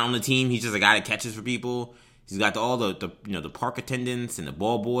who's not on the team. He's just a guy that catches for people. He's got all the park attendants and the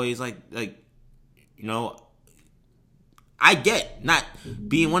ball boys. I get not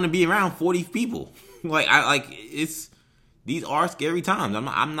want to be around 40 people. These are scary times.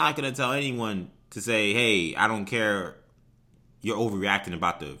 I'm not gonna tell anyone to say, hey, I don't care. You're overreacting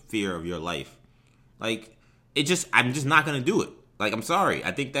about the fear of your life. I'm just not going to do it. I'm sorry.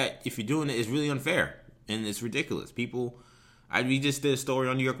 I think that if you're doing it, it's really unfair. And it's ridiculous. We just did a story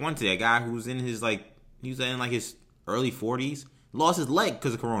on New York One today. A guy who was in his, his early 40s, lost his leg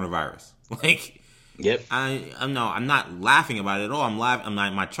because of coronavirus. Yep. I'm not laughing about it at all.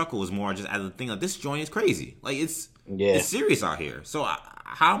 My chuckle was more just as a thing this joint is crazy. It's serious out here. So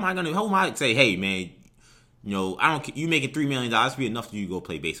how am I to say, hey, man, I don't. You making $3 million be enough for you to go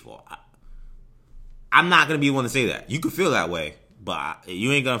play baseball? I'm not gonna be one to say that. You could feel that way, but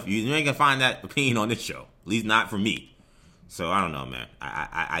you ain't gonna find that opinion on this show. At least not from me. So I don't know, man.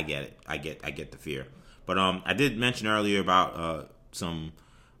 I get it. I get the fear. But I did mention earlier about some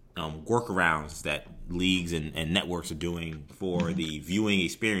workarounds that leagues and networks are doing for the viewing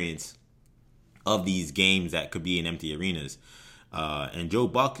experience of these games that could be in empty arenas. And Joe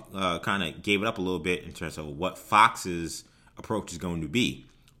Buck kind of gave it up a little bit in terms of what Fox's approach is going to be.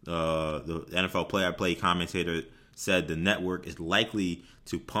 The NFL play-by-play commentator said the network is likely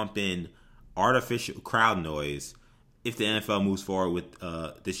to pump in artificial crowd noise if the NFL moves forward with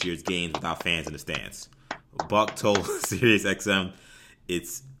this year's games without fans in the stands. Buck told SiriusXM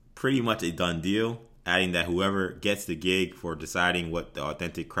it's pretty much a done deal, adding that whoever gets the gig for deciding what the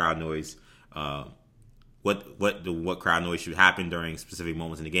authentic crowd noise what crowd noise should happen during specific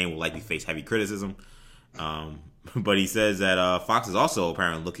moments in the game will likely face heavy criticism. But he says that Fox is also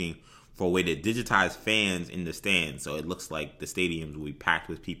apparently looking for a way to digitize fans in the stands, so it looks like the stadiums will be packed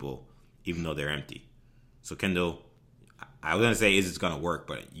with people even though they're empty. So Kendall, I was gonna say, is it's gonna work,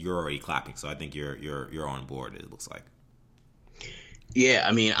 but you're already clapping, so I think you're on board. It looks like. Yeah,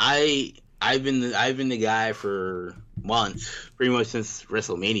 I mean, I've been the guy for months, pretty much since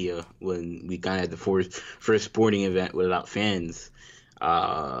WrestleMania, when we kind of had the first sporting event without fans,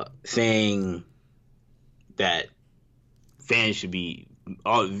 saying that fans should be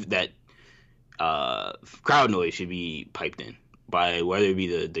crowd noise should be piped in by whether it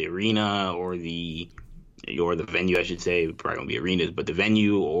be the arena or the venue, I should say. Probably gonna be arenas, but the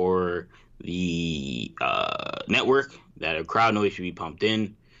venue or the network, that a crowd noise should be pumped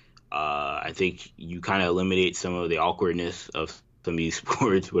in. I think you kind of eliminate some of the awkwardness of some of these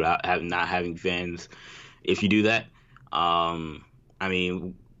sports without not having fans if you do that. I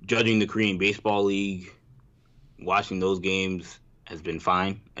mean, judging the Korean Baseball League, watching those games has been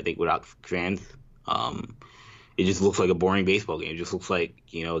fine, I think, without fans. It just looks like a boring baseball game. It just looks like,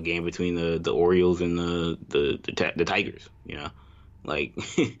 a game between the Orioles and the Tigers, like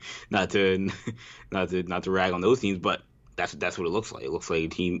not to rag on those teams, but that's what it looks like. It looks like a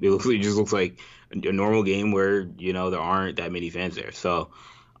team. It just looks like a normal game where there aren't that many fans there. So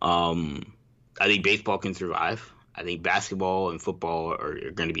I think baseball can survive. I think basketball and football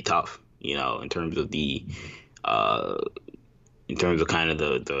are going to be tough. In terms of kind of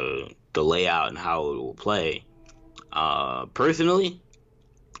the layout and how it will play. Personally,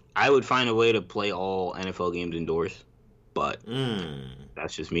 I would find a way to play all NFL games indoors, but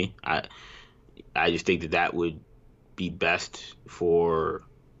that's just me. I just think that would be best for.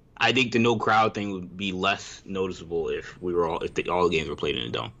 I think the no crowd thing would be less noticeable if all the games were played in a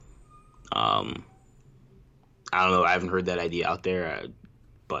dome. I don't know. I haven't heard that idea out there,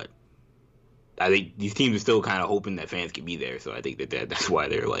 but I think these teams are still kind of hoping that fans can be there. So I think that's why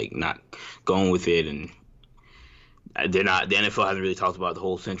they're like not going with it, and they're not. The NFL hasn't really talked about the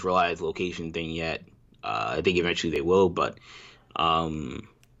whole centralized location thing yet. I think eventually they will, but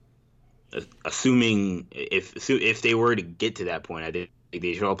assuming if they were to get to that point, I think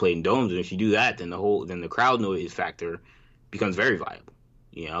they should all play in domes. And if you do that, then the crowd noise factor becomes very viable.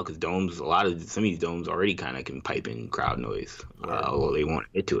 Because domes, some of these domes already kind of can pipe in crowd noise, although they won't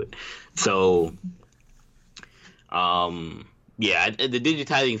get to it. So, the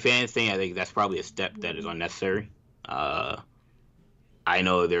digitizing fans thing, I think that's probably a step that is unnecessary. I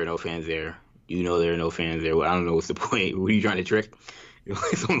know there are no fans there. There are no fans there. I don't know what's the point. Who are you trying to trick?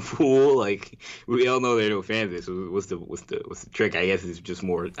 Some fool? Like, we all know there are no fans there. So what's the trick? I guess it's just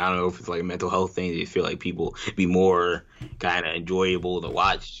more. I don't know if it's like a mental health thing. They feel like people be more kind of enjoyable to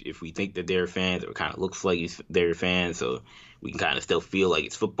watch if we think that they're fans, or it kind of looks like they're fans, so we can kind of still feel like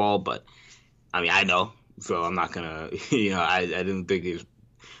it's football. But I mean, I know, so I'm not gonna. I didn't think it's.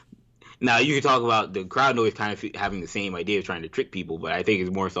 Now you can talk about the crowd noise kind of having the same idea of trying to trick people, but I think it's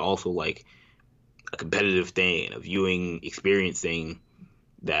more so also like a competitive thing, a viewing experience thing.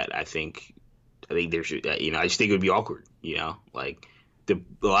 That I think there should, I just think it would be awkward, like a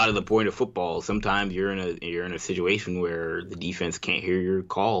lot of the point of football. Sometimes you're in a situation where the defense can't hear your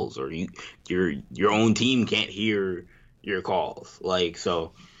calls, or your own team can't hear your calls, like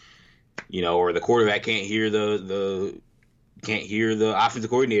so, or the quarterback can't hear the offensive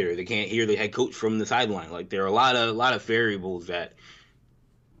coordinator, they can't hear the head coach from the sideline. Like there are a lot of variables that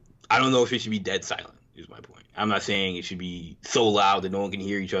I don't know if it should be dead silent. Is my point. I'm not saying it should be so loud that no one can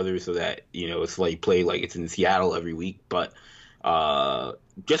hear each other, so that it's like play like it's in Seattle every week, but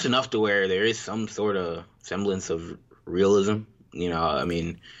just enough to where there is some sort of semblance of realism. I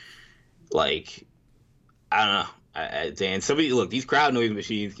mean, like I don't know. And look, these crowd noise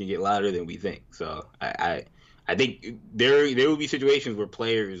machines can get louder than we think. So I think there will be situations where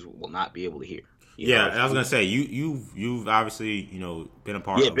players will not be able to hear. I was gonna say you've obviously been a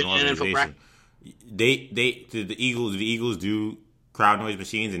part of an organization. The Eagles do crowd noise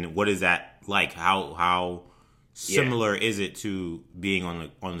machines, and what is that like? How similar is it to being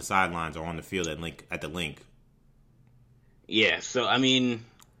on the sidelines or on the field at the link? Yeah, so I mean,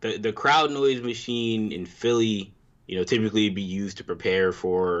 the crowd noise machine in Philly, typically be used to prepare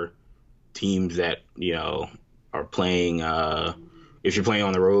for teams that are playing. If you're playing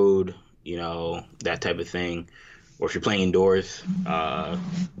on the road, that type of thing. Or if you're playing indoors,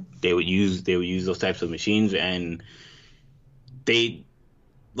 they would use those types of machines, and they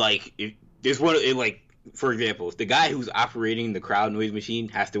for example, if the guy who's operating the crowd noise machine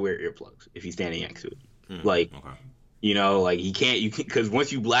has to wear earplugs if he's standing next to it, he can't because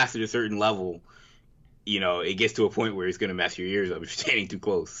once you blast at a certain level, it gets to a point where it's gonna mess your ears up if you're standing too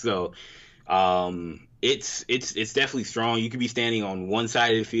close. So it's definitely strong. You could be standing on one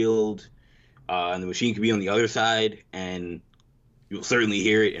side of the field, and the machine could be on the other side, and you'll certainly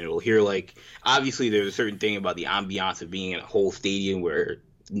hear it, and it'll hear like obviously there's a certain thing about the ambiance of being in a whole stadium where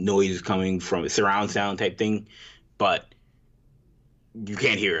noise is coming from a surround sound type thing, but you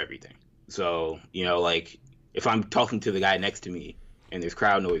can't hear everything. So like if I'm talking to the guy next to me and there's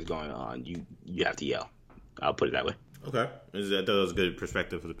crowd noise going on, you have to yell. I'll put it that way. Okay, I thought that was a good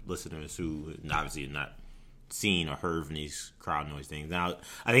perspective for the listeners who obviously not seen or heard from these crowd noise things. Now,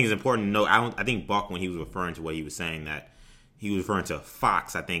 I think it's important to note. I think Buck, when he was referring to what he was saying, that he was referring to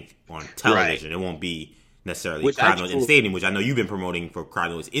Fox. I think on television, Right. it won't be necessarily crowd noise in the stadium, which I know you've been promoting for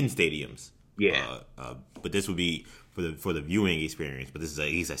crowd noise in stadiums. Yeah. But this would be for the viewing experience. But this is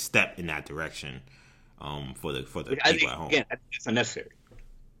he's a step in that direction for the people at home. Again, I think it's unnecessary.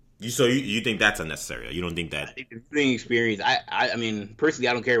 You think that's unnecessary? You don't think I that? think the viewing experience. I mean, personally,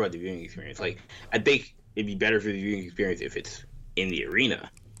 I don't care about the viewing experience. Like, I think it'd be better for the viewing experience if it's in the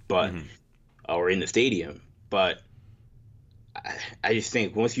arena, but or in the stadium. But I just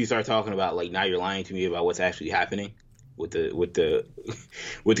think once you start talking about like now you're lying to me about what's actually happening with the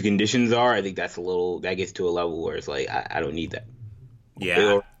what the conditions are. I think that gets to a level where it's like I don't need that.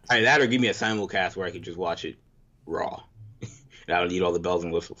 Yeah. Either that or give me a simulcast where I can just watch it raw. And I don't need all the bells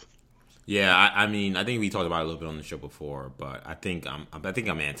and whistles. Yeah, I mean, I think we talked about it a little bit on the show before, but I think I'm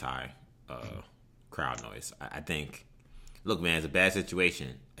anti crowd noise. I think, look, man, it's a bad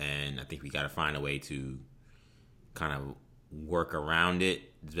situation, and I think we got to find a way to kind of work around it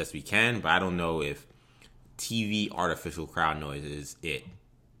as best we can. But I don't know if TV artificial crowd noise is it,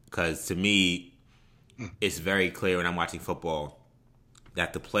 because to me, it's very clear when I'm watching football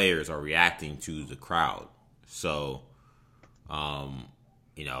that the players are reacting to the crowd. So,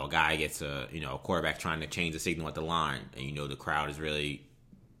 a guy gets a quarterback trying to change the signal at the line, and the crowd is really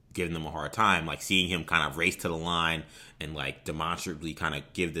giving them a hard time. Like seeing him kind of race to the line and like demonstrably kind of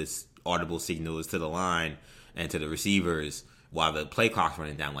give this audible signals to the line and to the receivers while the play clock's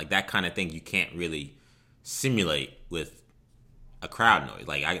running down. Like that kind of thing you can't really simulate with a crowd noise.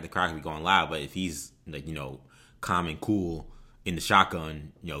 Like the crowd can be going loud, but if he's like calm and cool in the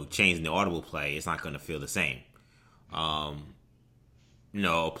shotgun, changing the audible play, it's not going to feel the same.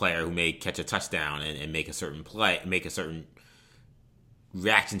 A player who may catch a touchdown and make a certain play, make a certain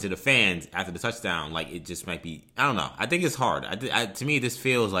reaction to the fans after the touchdown, like it just might be. I don't know. I think it's hard. To me, this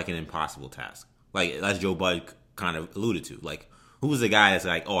feels like an impossible task. Like as Joe Bud kind of alluded to, like who's the guy that's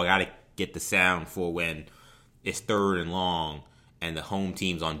like, oh, I got to get the sound for when it's third and long and the home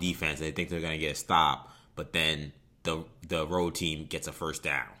team's on defense and they think they're gonna get a stop, but then the road team gets a first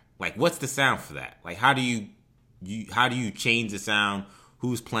down. Like, what's the sound for that? Like, how do you change the sound?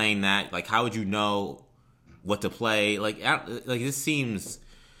 Who's playing that? Like, how would you know what to play? Like this seems.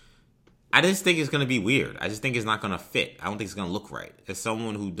 I just think it's gonna be weird. I just think it's not gonna fit. I don't think it's gonna look right. As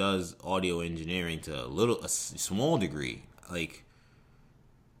someone who does audio engineering to a small degree, like,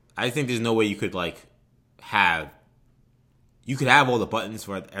 I think there's no way you could like have. You could have all the buttons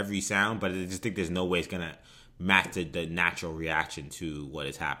for every sound, but I just think there's no way it's gonna match the natural reaction to what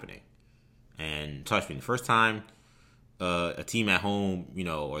is happening. And trust me, the first time a team at home,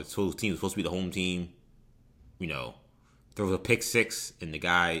 or a team is supposed to be the home team, throws a pick six and the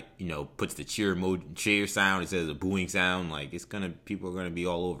guy, puts the cheer sound instead of the booing sound, like people are gonna be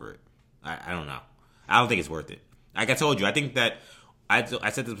all over it. I don't know. I don't think it's worth it. Like I told you, I think that I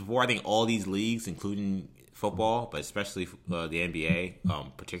said this before. I think all these leagues, including football, but especially the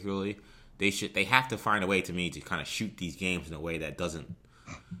NBA, particularly, they have to find a way to me to kind of shoot these games in a way that doesn't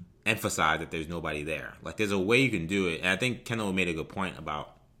emphasize that there's nobody there. Like there's a way you can do it, and I think Kendall made a good point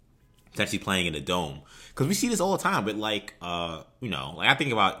about potentially playing in a dome, because we see this all the time. But like I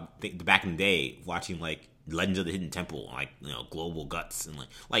think about the back in the day watching like Legends of the Hidden Temple, like Global Guts, and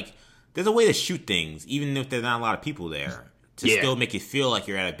like there's a way to shoot things even if there's not a lot of people there to still make it feel like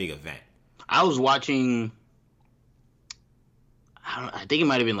you're at a big event. I was watching. I think it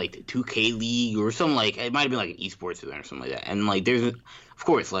might have been like the 2K League or something, like it might have been like an esports event or something like that. And like there's, of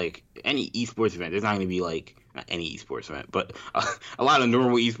course, like any esports event, there's not going to be like not any esports event, but a lot of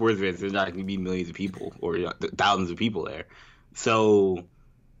normal esports events, there's not going to be millions of people or thousands of people there. So,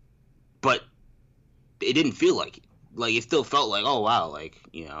 but it didn't feel like it. Like it still felt like, oh wow, like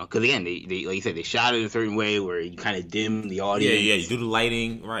because again, they like you said, they shot it a certain way where you kind of dim the audience. Yeah, you do the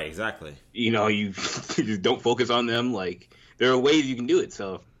lighting right, exactly. You just don't focus on them. Like there are ways you can do it.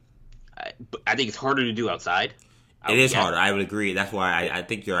 So I think it's harder to do outside. It is harder. I would agree. That's why I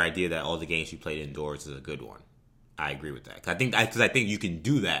think your idea that all the games you played indoors is a good one. I agree with that. Because I think you can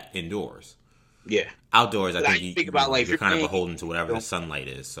do that indoors. Yeah. Outdoors, I But I think think about like if you're you're kind of playing, beholden to whatever you the know, sunlight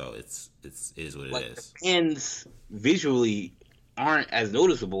is. So it is what it like the is. fans visually aren't as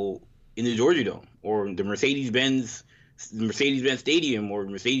noticeable in the Georgia Dome or the Mercedes Benz Stadium or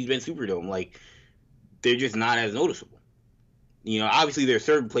Mercedes Benz Superdome. Like they're just not as noticeable. Obviously there are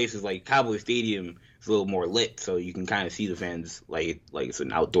certain places like Cowboy Stadium is a little more lit, so you can kind of see the fans like it's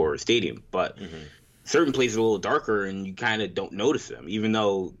an outdoor stadium. But Hmm. certain places are a little darker, and you kind of don't notice them, even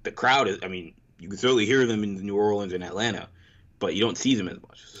though the crowd is. I mean, you can certainly hear them in New Orleans and Atlanta, but you don't see them as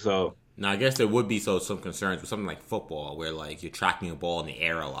much. So Now, I guess there would be some concerns with something like football, where like you're tracking a ball in the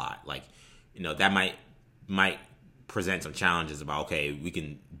air a lot. Like, that might present some challenges about, okay, we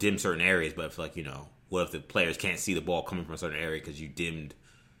can dim certain areas, but if like what if the players can't see the ball coming from a certain area because you dimmed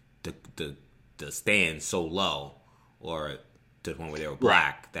the the the stand so low, or to the point where they were right,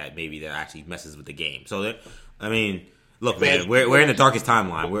 black, that maybe that actually messes with the game. So I mean, look, fans, man, we're in the darkest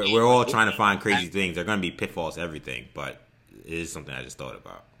timeline. We're all trying to find I- crazy things. There are going to be pitfalls to everything, but it is something I just thought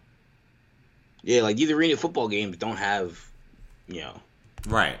about. yeah, like these arena football games don't have you know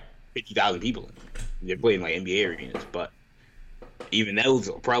Right. 50,000 people in them. They're playing like NBA arenas, but even those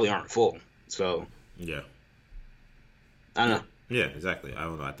probably aren't full. So Yeah. I don't know. Yeah, exactly. I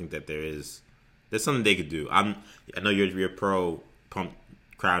don't know. I think that there's something they could do. I know you're pro pump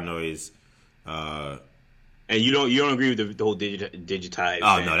crowd noise. And you don't agree with the whole digitized?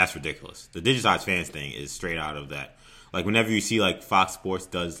 Oh thing? no, that's ridiculous. The digitized fans thing is straight out of that. Like whenever you see like Fox Sports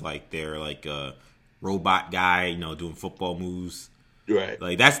does like their like robot guy, doing football moves. Right.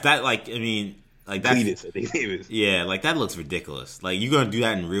 Like that. Like I mean, like that's Cletus, I think his name is. yeah. Like that looks ridiculous. Like you're gonna do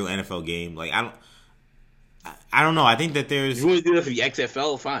that in a real NFL game? Like I don't know. I think that If there's you want to do that for the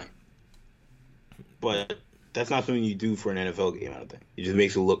XFL, fine. But that's not something you do for an NFL game, I don't think. It just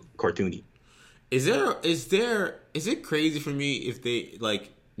makes it look cartoony. Is it crazy for me if they like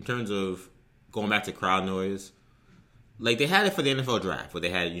in terms of going back to crowd noise? Like they had it for the NFL draft where they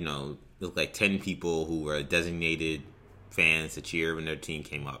had, it looked like 10 people who were designated fans to cheer when their team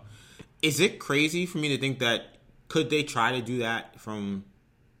came up. Is it crazy for me to think that could they try to do that from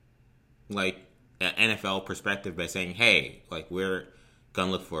like an NFL perspective by saying, "Hey, like we're gonna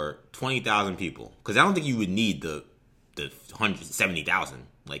look for 20,000 people," because I don't think you would need the 170,000.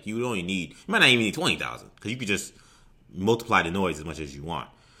 Like you would only need, you might not even need 20,000 because you could just multiply the noise as much as you want.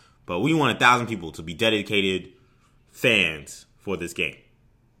 But we want 1,000 people to be dedicated fans for this game.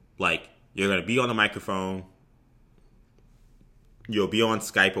 Like you're gonna be on the microphone, you'll be on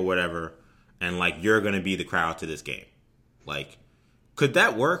Skype or whatever, and like you're gonna be the crowd to this game. Like, could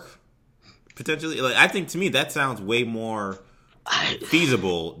that work? Potentially, like I think to me that sounds way more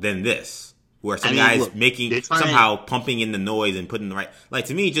feasible than this, where some guys look, making somehow pumping in the noise and putting the right. Like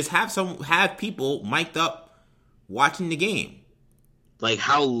to me, just have people mic'd up watching the game. Like,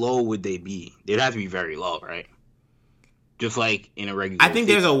 how low would they be? They'd have to be very low, right? Just like in a regular. I think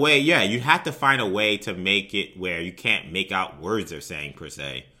there's a way. Yeah, you have to find a way to make it where you can't make out words they're saying per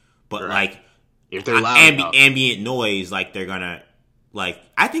se, but Right. like If they're loud enough. ambient noise, like they're gonna like.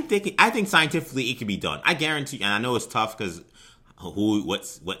 I think they can. I think scientifically it can be done. I guarantee, and I know it's tough because what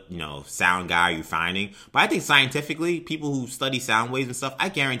sound guy are you finding? But I think scientifically, people who study sound waves and stuff, I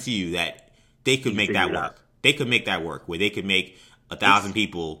guarantee you that they could make that figure it work. out. They could make that work where they could make 1,000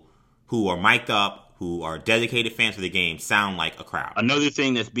 people who are mic'd up, who are dedicated fans for the game, sound like a crowd. Another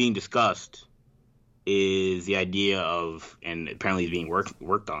thing that's being discussed is the idea of, and apparently is being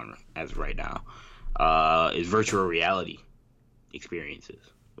worked on as of right now, is virtual reality experiences,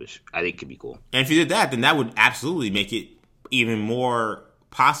 which I think could be cool. And if you did that, then that would absolutely make it even more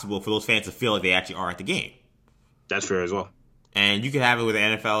possible for those fans to feel like they actually are at the game. That's fair as well. And you could have it where the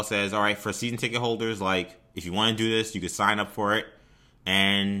NFL says, all right, for season ticket holders, like, if you want to do this, you could sign up for it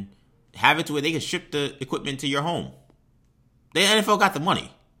and have it to where they can ship the equipment to your home. The NFL got the money.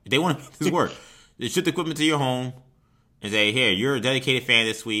 If they want to make this work, they ship the equipment to your home and say, here, you're a dedicated fan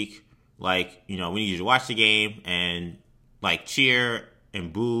this week. Like, we need you to watch the game and, like, cheer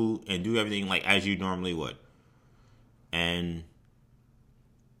and boo and do everything, like, as you normally would. And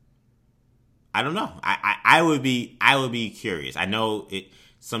I don't know. I would be curious. I know it.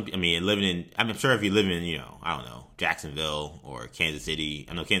 I'm sure if you live in, I don't know, Jacksonville or Kansas City.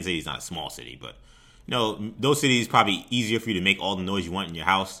 I know Kansas City is not a small city, but those cities probably easier for you to make all the noise you want in your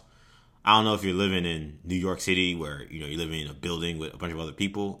house. I don't know if you're living in New York City where you're living in a building with a bunch of other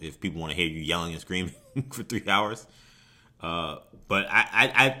people. If people want to hear you yelling and screaming for 3 hours, but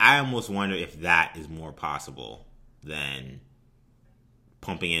I almost wonder if that is more possible than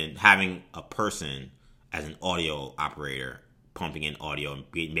pumping in, having a person as an audio operator pumping in audio and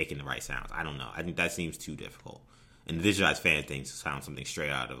making the right sounds. I don't know. I think that seems too difficult. And the digitized fan thing sounds something straight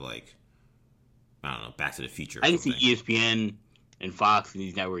out of like I don't know, Back to the Future or I can something. see ESPN and Fox and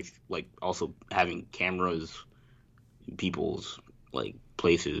these networks like also having cameras in people's like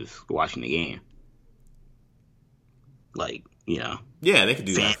places watching the game. Like, Yeah, they could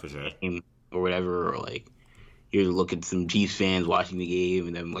do fan that for sure. game or whatever, or like you're looking at some Chiefs fans watching the game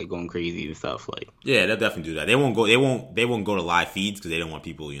and then like going crazy and stuff. Like, Yeah, they'll definitely do that. They won't go. They won't go to live feeds because they don't want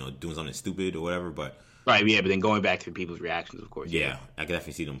people, doing something stupid or whatever. But right, yeah, but then going back to people's reactions, of course. yeah, I can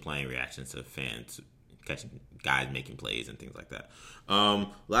definitely see them playing reactions to fans catching guys making plays and things like that.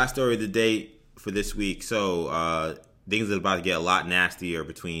 Last story of the day for this week. So things are about to get a lot nastier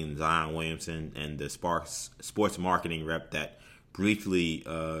between Zion Williamson and the sports marketing rep that briefly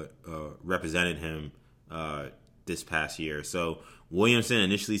represented him this past year. So Williamson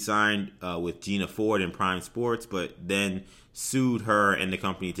initially signed with Gina Ford in Prime Sports, but then sued her and the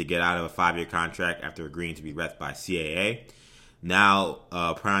company to get out of a 5-year contract after agreeing to be repped by CAA. Now,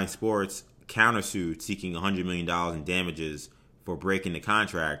 Prime Sports countersued, seeking $100 million in damages for breaking the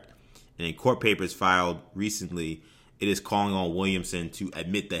contract. And in court papers filed recently, it is calling on Williamson to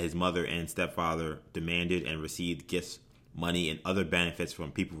admit that his mother and stepfather demanded and received gifts, money, and other benefits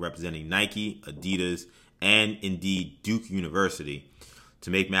from people representing Nike, Adidas, and indeed Duke University. To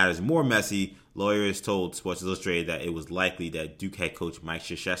make matters more messy, lawyers told Sports Illustrated that it was likely that Duke head coach Mike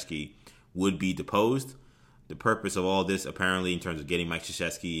Krzyzewski would be deposed. The purpose of all this, apparently, in terms of getting Mike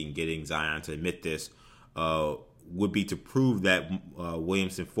Krzyzewski and getting Zion to admit this, would be to prove that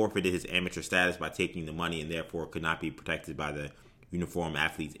Williamson forfeited his amateur status by taking the money and therefore could not be protected by the Uniform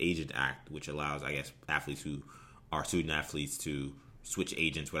Athletes Agent Act, which allows, I guess, athletes who are student athletes to switch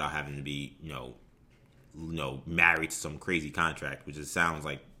agents without having to be, married to some crazy contract, which it sounds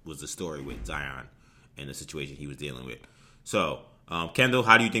like was the story with Zion and the situation he was dealing with. So, Kendall,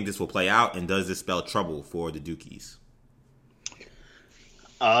 how do you think this will play out, and does this spell trouble for the Dukies?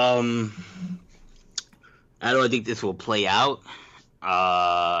 How do I think this will play out?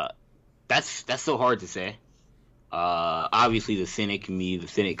 That's so hard to say. Obviously, the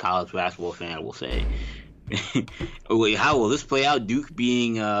cynic college basketball fan, will say, wait, how will this play out? Duke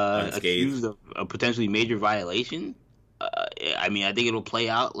being accused of a potentially major violation? I think it'll play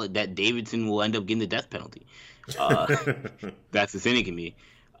out like that Davidson will end up getting the death penalty. That's the cynic in me.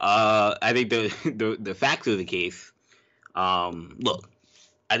 I think the facts of the case. Look,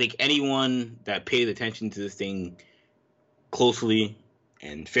 I think anyone that pays attention to this thing closely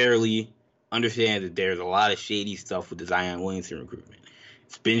and fairly understands that there's a lot of shady stuff with the Zion Williamson recruitment.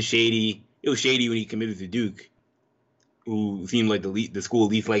 It's been shady. It was shady when he committed to Duke, who seemed like the school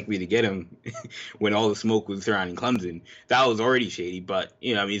least likely to get him when all the smoke was surrounding Clemson. That was already shady, but,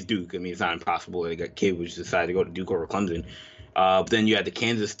 it's Duke. It's not impossible that a kid would just decide to go to Duke over Clemson. But then you had the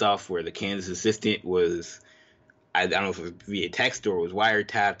Kansas stuff where the Kansas assistant was, I don't know if it was via text or was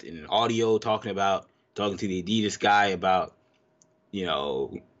wiretapped in an audio talking to the Adidas guy about, the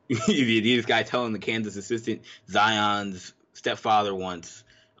Adidas guy telling the Kansas assistant Zion's stepfather wants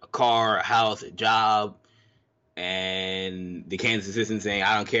a car, a house, a job, and the Kansas assistant saying,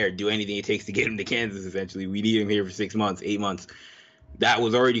 I don't care, do anything it takes to get him to Kansas, essentially. We need him here for 6 months, 8 months. That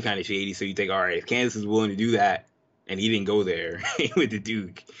was already kind of shady, so you think, all right, if Kansas is willing to do that, and he didn't go there with the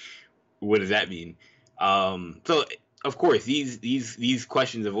Duke, what does that mean? So, of course, these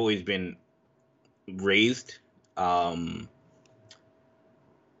questions have always been raised. Nothing's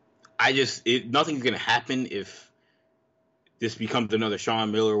going to happen if this becomes another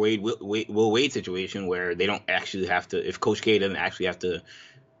Sean Miller, Will Wade situation where they don't actually have to, if Coach K doesn't actually have to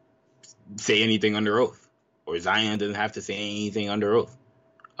say anything under oath, or Zion doesn't have to say anything under oath.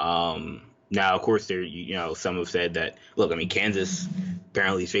 Now, of course, some have said that, look, Kansas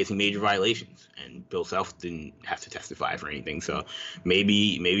apparently is facing major violations, and Bill Self didn't have to testify for anything, so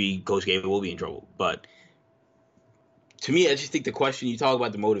maybe Coach K will be in trouble. But to me, I just think the question, you talk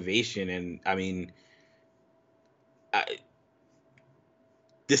about the motivation, and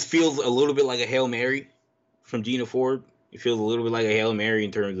this feels a little bit like a Hail Mary from Gina Ford. It feels a little bit like a Hail Mary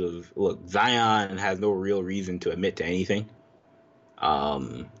in terms of, look, Zion has no real reason to admit to anything.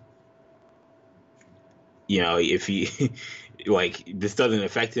 If he this doesn't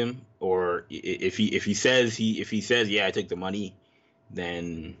affect him, or if he says yeah, I took the money,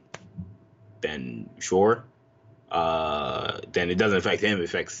 then sure. Then it doesn't affect him. It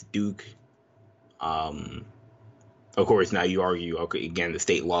affects Duke. Of course, now you argue, okay, again, the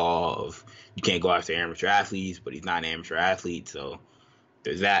state law of you can't go after amateur athletes, but he's not an amateur athlete, so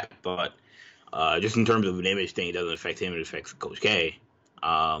there's that. But just in terms of an image thing, it doesn't affect him. It affects Coach K.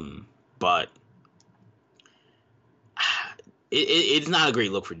 But it's not a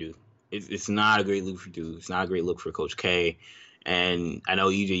great look for Duke. It's not a great look for Duke. It's not a great look for Coach K. And I know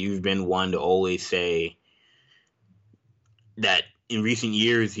EJ, you've been one to always say that in recent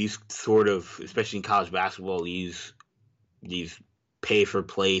years, he's sort of, especially in college basketball, these pay for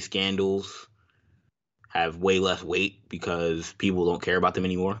play scandals have way less weight because people don't care about them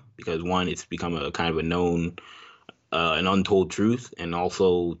anymore. Because one, it's become a kind of a known, an untold truth, and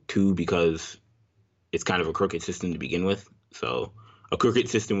also two, because it's kind of a crooked system to begin with. So a crooked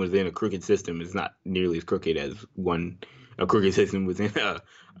system within a crooked system is not nearly as crooked as a crooked system within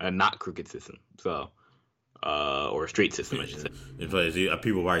a not crooked system. So or a straight system, I should say. In place,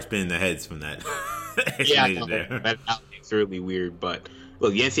 people are spinning their heads from that Yeah, explanation there. that's certainly weird. But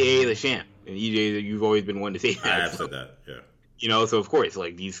look, the NCAA is a sham, and EJ, you've always been one to say that. I have said that. Yeah. You know, so of course,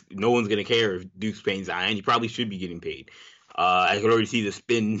 like no one's gonna care if Duke's paying Zion. He probably should be getting paid. I could already see the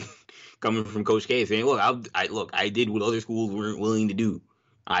spin coming from Coach K saying, "Look, I did what other schools weren't willing to do.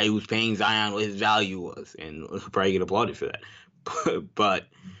 I was paying Zion what his value was, and he'll probably get applauded for that." but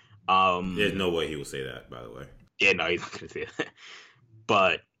There's no way he will say that, by the way. yeah, no, he's not gonna say that.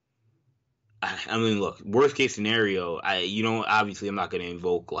 But I mean, look, worst case scenario, obviously I'm not going to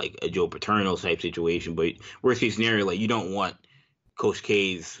invoke like a Joe Paterno type situation, but worst case scenario, like you don't want Coach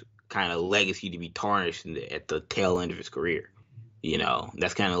K's kind of legacy to be tarnished at the tail end of his career. You know,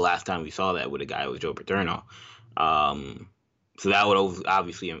 that's kind of the last time we saw that with a guy with Joe Paterno. So that would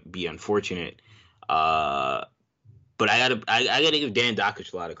obviously be unfortunate. But I gotta give Dan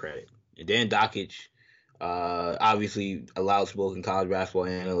Dockich a lot of credit. Dan Dockich, obviously a loud-spoken college basketball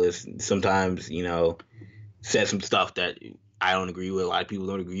analyst, sometimes, says some stuff that I don't agree with. A lot of people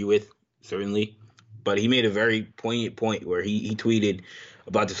don't agree with, certainly. But he made a very poignant point where he tweeted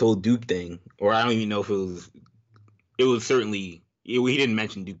about this whole Duke thing, or I don't even know if it was certainly, he didn't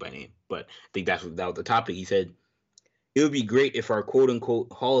mention Duke by name, but I think that was the topic. He said, it would be great if our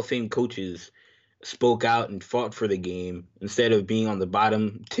quote-unquote Hall of Fame coaches spoke out and fought for the game instead of being on the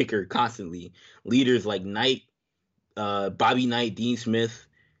bottom ticker constantly. Leaders like Knight, Bobby Knight, Dean Smith,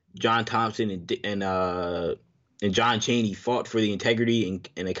 John Thompson, and John Chaney fought for the integrity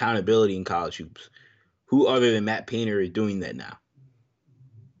and accountability in college hoops. Who other than Matt Painter is doing that now?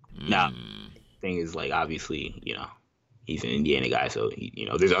 Now, the thing is, like, obviously, he's an Indiana guy, so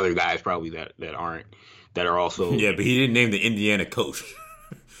there's other guys probably that are also. Yeah, but he didn't name the Indiana coach.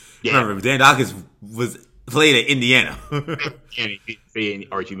 Yeah. Remember, Dan Dockich played at Indiana. And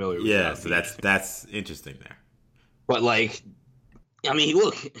Archie Miller. Yeah, so that's interesting there. But like, I mean,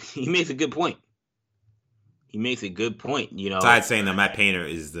 look, he makes a good point. Besides saying that Matt Painter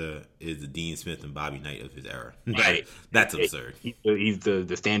is the Dean Smith and Bobby Knight of his era. Right. That's absurd. He's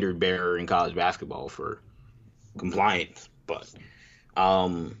the standard bearer in college basketball for compliance. But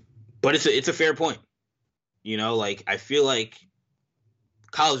it's a fair point. Like, I feel like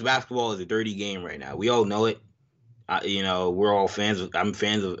college basketball is a dirty game right now. We all know it. We're all fans. I'm a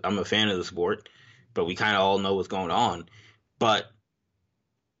fan of the sport, but we kind of all know what's going on. But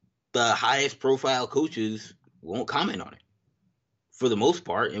the highest profile coaches won't comment on it for the most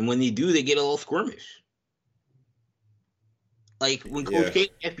part, and when they do, they get a little squirmish. Like when Coach K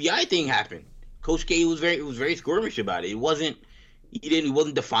FBI thing happened, Coach K was very squirmish about it. He wasn't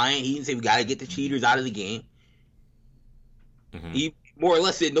defiant. He didn't say we got to get the cheaters out of the game. Mm-hmm. He more or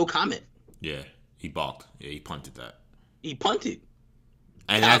less said no comment. Yeah, he balked. Yeah, he punted that. He punted.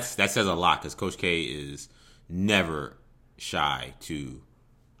 And that says a lot because Coach K is never shy to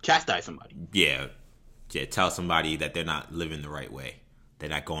chastise somebody. Yeah, tell somebody that they're not living the right way. They're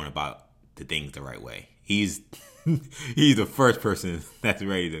not going about the things the right way. He's the first person that's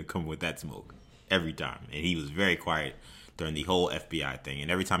ready to come with that smoke every time. And he was very quiet during the whole FBI thing.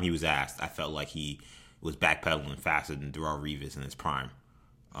 And every time he was asked, I felt like he was backpedaling faster than Darrelle Revis in his prime.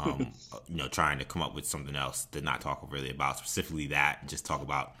 Trying to come up with something else to not talk really about specifically that, just talk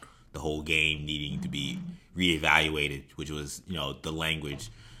about the whole game needing to be reevaluated, which was, the language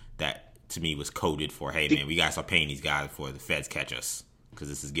that to me was coded for, hey man, we gotta start paying these guys before the feds catch us because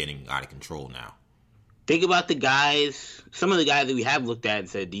this is getting out of control now. Think about some of the guys that we have looked at and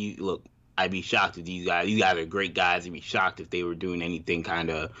said, look, I'd be shocked if these guys are great guys. I'd be shocked if they were doing anything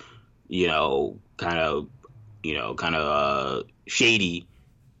kind of shady.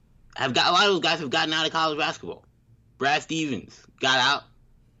 A lot of those guys have gotten out of college basketball. Brad Stevens got out,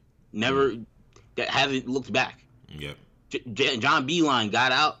 that hasn't looked back. Yep. John Beilein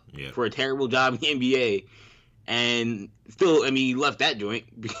got out for a terrible job in the NBA, and still, he left that joint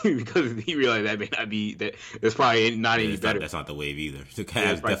because he realized that may not be that's probably not any better. That's not the wave either. The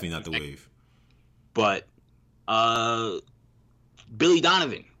Cavs definitely not the wave. But Billy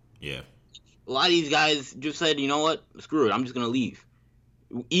Donovan. Yeah. A lot of these guys just said, you know what? Screw it. I'm just gonna leave.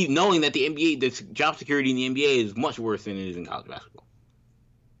 knowing that the NBA, the job security in the NBA is much worse than it is in college basketball.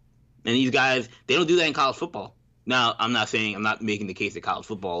 And these guys, they don't do that in college football. Now, I'm not making the case that college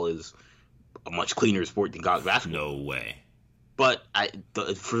football is a much cleaner sport than college basketball. No way. But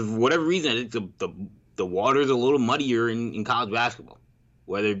for whatever reason, I think the water's a little muddier in college basketball.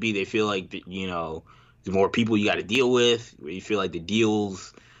 Whether it be they feel like there's more people you got to deal with, where you feel like the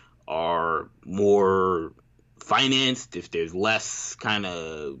deals are more financed, if there's less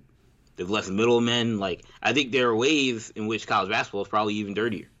middlemen. Like, I think there are ways in which college basketball is probably even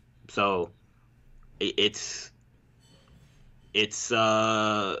dirtier. So it's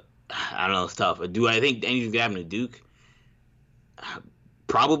I don't know, it's tough. Do I think anything's gonna happen to Duke?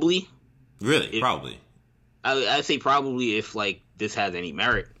 Probably. Really? Probably. I'd say probably if like this has any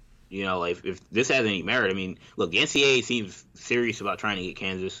merit. Like if this has any merit. I mean, look, the NCAA seems serious about trying to get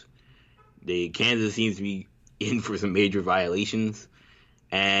Kansas. Kansas seems to be in for some major violations.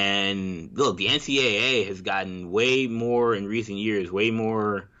 And look, the NCAA has gotten way more in recent years, way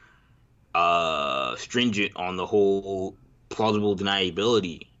more stringent on the whole plausible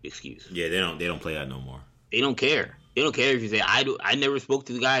deniability excuse. Yeah, they don't play that no more. They don't care. They don't care if you say I never spoke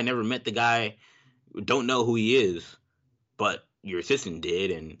to the guy, I never met the guy, don't know who he is, but your assistant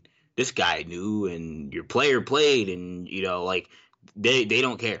did, and this guy knew, and your player played, and like they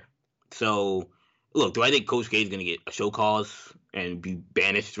don't care. So look, do I think Coach K is going to get a show cause and be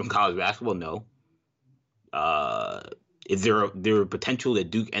banished from college basketball? No. Is there a potential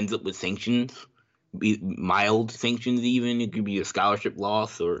that Duke ends up with sanctions, mild sanctions even? It could be a scholarship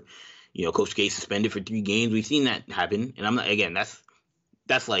loss, or Coach K suspended for 3 games. We've seen that happen, and I'm not, again,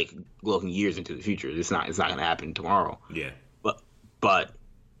 that's like looking years into the future. It's not going to happen tomorrow. Yeah. But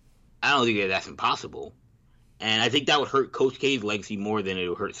I don't think that's impossible, and I think that would hurt Coach K's legacy more than it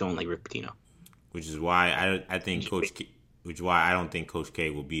would hurt someone like Rick Pitino. Which is why I think which is why I don't think Coach K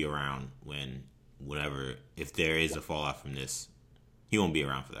will be around if there is a fallout from this. He won't be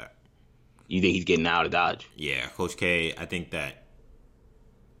around for that. You think he's getting out of Dodge? Yeah, Coach K, I think that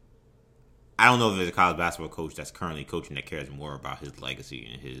I don't know if there's a college basketball coach that's currently coaching that cares more about his legacy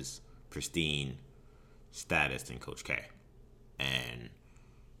and his pristine status than Coach K. And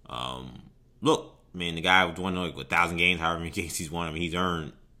look, I mean, the guy won like 1,000 games, however many games he's won. I mean, he's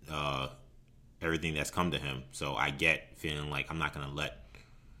earned everything that's come to him. So I get feeling like I'm not going to let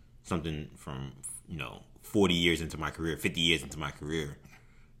something from 40 years into my career, 50 years into my career,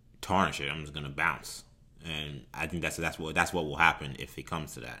 tarnish it. I'm just going to bounce, and I think that's what will happen if it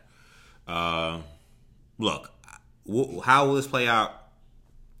comes to that. Look, how will this play out?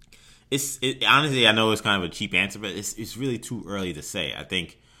 Honestly, I know it's kind of a cheap answer, but it's really too early to say. I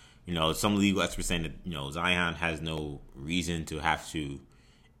think some legal experts saying that Zion has no reason to have to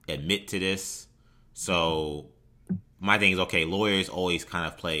admit to this. So my thing is, okay, lawyers always kind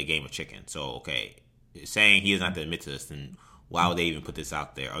of play a game of chicken. So okay, saying he doesn't have to admit to this, then why would they even put this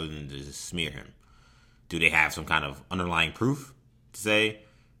out there other than to just smear him? Do they have some kind of underlying proof to say,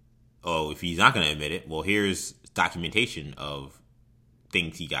 oh, if he's not going to admit it, well, here's documentation of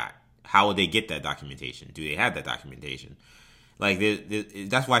things he got? How would they get that documentation? Do they have that documentation? Like,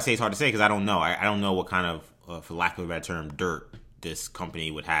 that's why I say it's hard to say, because I don't know. I don't know what kind of, for lack of a better term, dirt this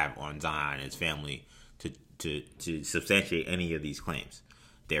company would have on Zion and his family to substantiate any of these claims.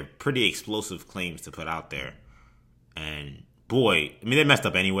 They're pretty explosive claims to put out there. And boy, I mean, they messed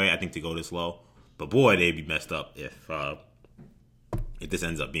up anyway, I think, to go this low. But boy, they'd be messed up if this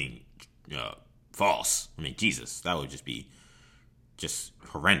ends up being false. I mean, Jesus, that would just be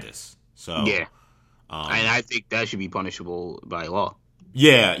horrendous. So yeah, and I think that should be punishable by law.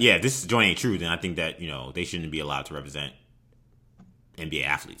 Yeah. This joint ain't true. Then I think that they shouldn't be allowed to represent NBA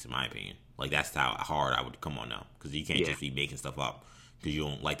athletes, in my opinion. Like, that's how hard I would come on now, because you can't just be making stuff up because you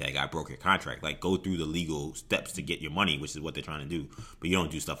don't like that guy broke your contract. Like, go through the legal steps to get your money, which is what they're trying to do. But you don't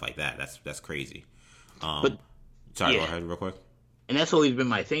do stuff like that. That's crazy. Go ahead real quick. And that's always been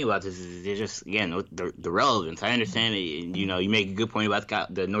my thing about this, is they're just, again, the relevance. I understand it, you make a good point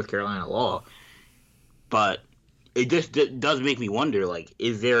about the North Carolina law, but it just does make me wonder, like,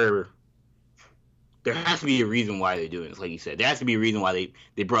 there has to be a reason why they're doing this, like you said. There has to be a reason why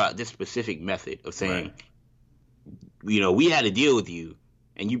they brought out this specific method of saying, right, we had a deal with you,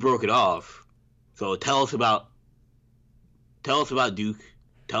 and you broke it off, so tell us about Duke,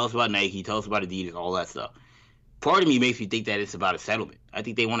 tell us about Nike, tell us about Adidas, all that stuff. Part of me makes me think that it's about a settlement. I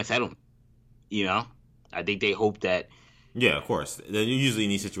think they want a settlement. I think they hope that. Yeah, of course. Usually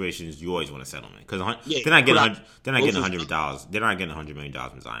in these situations, you always want a settlement, because they're not getting $100. They're not getting $100 million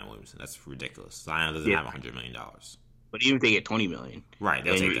from Zion Williamson. That's ridiculous. Zion doesn't have $100 million. But even if they get $20 million, right?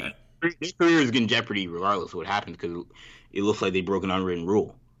 They'll take that. their career is in jeopardy regardless of what happens because it looks like they broke an unwritten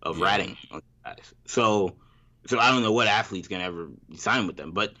rule of Yeah. ratting on guys. So I don't know what athlete's gonna ever sign with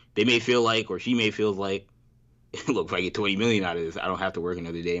them, but they may feel like, or she may feel like, look, if I get 20 million out of this, I don't have to work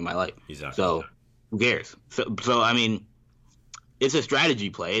another day in my life. Exactly. So who cares? So I mean, it's a strategy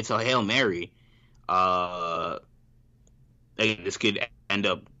play. It's a Hail Mary. This could end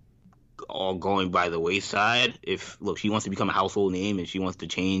up all going by the wayside. If look, she wants to become a household name and she wants to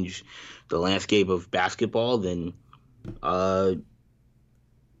change the landscape of basketball, then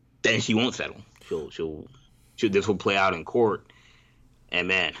she won't settle. She'll this will play out in court, and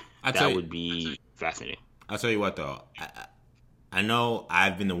man, that would be fascinating. I'll tell you what though, I know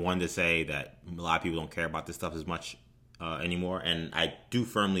I've been the one to say that a lot of people don't care about this stuff as much anymore, and I do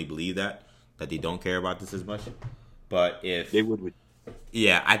firmly believe that they don't care about this as much. But if they would,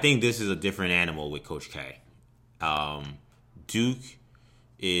 yeah, I think this is a different animal with Coach K. Duke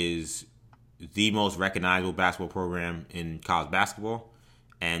is the most recognizable basketball program in college basketball,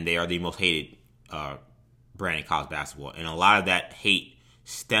 and they are the most hated brand in college basketball. And a lot of that hate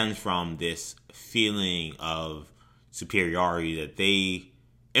stems from this feeling of superiority that they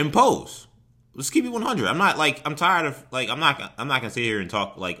impose. Let's keep it 100. I'm tired of I'm not gonna sit here and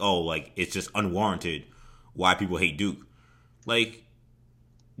talk like, oh, like it's just unwarranted why people hate Duke. Like,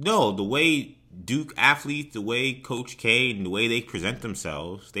 no, the way Duke athletes, the way Coach K, and the way they present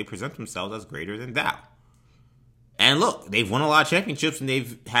themselves as greater than thou. And look, they've won a lot of championships, and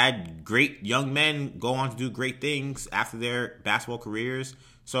they've had great young men go on to do great things after their basketball careers.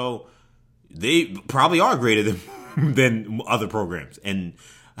 So they probably are greater than other programs and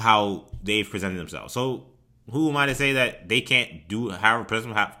how they've presented themselves. So who am I to say that they can't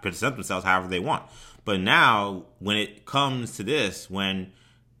present themselves however they want? But now, when it comes to this, when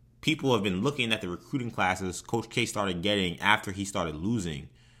people have been looking at the recruiting classes Coach K started getting after he started losing,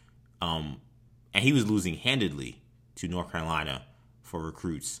 and he was losing handedly to North Carolina for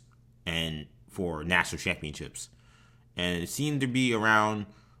recruits and for national championships, and it seemed to be around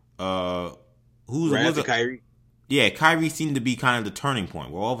Kyrie. Yeah, Kyrie seemed to be kind of the turning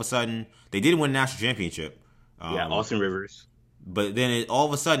point where all of a sudden they did win a national championship. Austin Rivers. But then all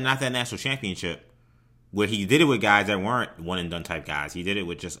of a sudden, after that national championship, where he did it with guys that weren't one and done type guys, he did it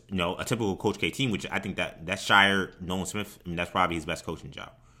with just a typical Coach K team, which I think that's Shire, Nolan Smith. I mean, that's probably his best coaching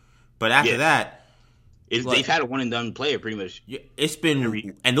job. But after that, they've had a one and done player pretty much. It's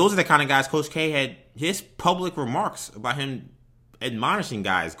been, and those are the kind of guys Coach K had. His public remarks about him admonishing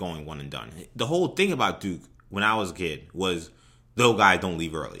guys going one and done. The whole thing about Duke when I was a kid was those guys don't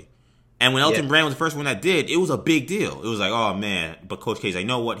leave early. And when Elton Brand was the first one that did, it was a big deal. It was like, oh man, but Coach K's like, you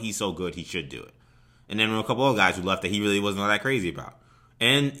know what? He's so good, he should do it. And then there were a couple other guys who left that he really wasn't all that crazy about.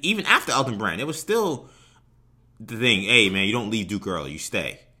 And even after Elton Brand, it was still the thing, hey man, you don't leave Duke early, you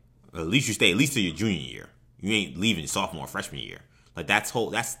stay. Or at least you stay, at least till your junior year. You ain't leaving sophomore, freshman year. Like that's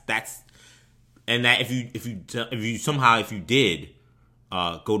and that if you did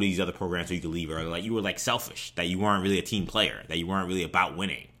go to these other programs so you could leave early, like you were like selfish, that you weren't really a team player, that you weren't really about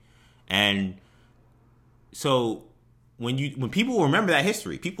winning. And so when people remember that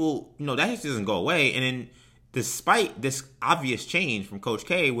history, people, that history doesn't go away. And then despite this obvious change from Coach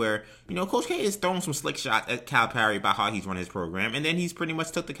K, where, Coach K is throwing some slick shots at Calipari about how he's run his program, and then he's pretty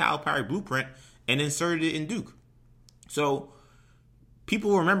much took the Calipari blueprint and inserted it in Duke. So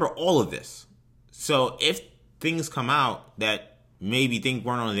people remember all of this. So if things come out that maybe things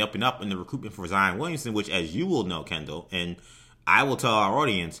weren't on the up and up in the recruitment for Zion Williamson, which, as you will know, Kendall, and I will tell our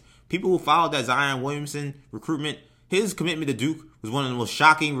audience, people who followed that Zion Williamson recruitment, his commitment to Duke was one of the most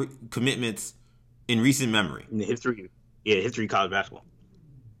shocking commitments in recent memory. In the history of college basketball.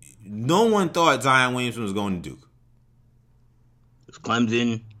 No one thought Zion Williamson was going to Duke. It was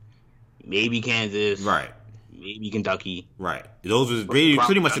Clemson, maybe Kansas, right? Maybe Kentucky, right? Those were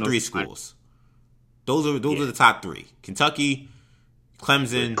pretty much the three schools. Those are the top three: Kentucky,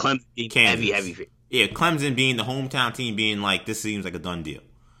 Clemson, Kansas. Heavy. Yeah, Clemson being the hometown team, being like, this seems like a done deal.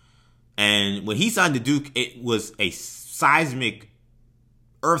 And when he signed to Duke, it was a seismic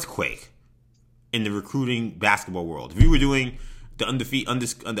earthquake in the recruiting basketball world. If we were doing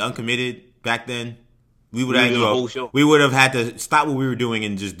the uncommitted back then, we would have had to stop what we were doing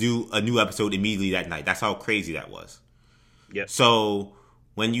and just do a new episode immediately that night. That's how crazy that was. Yeah. So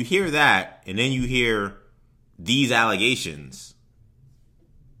when you hear that, and then you hear these allegations,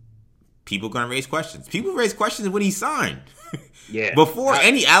 people are going to raise questions. People raised questions when he signed. Yeah. Before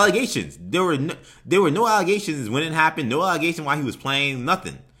any allegations. There were no allegations when it happened. No allegation while he was playing.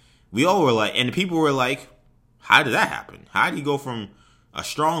 Nothing. We all were like, and the people were like, how did that happen? How did he go from a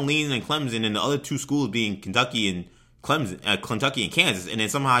strong lean in Clemson and the other two schools being Kentucky and Clemson, Kentucky, and Kansas, and then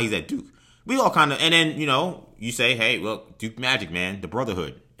somehow he's at Duke. We all kind of, and then you say, hey, well, Duke Magic, man, the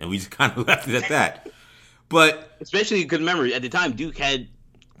brotherhood, and we just kind of left it at that. But especially because remember at the time Duke had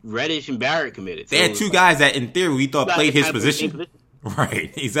Reddish and Barrett committed. So they had two guys that, in theory, we thought played his position.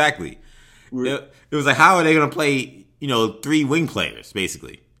 Right, exactly. It was like, how are they going to play, 3 wing players,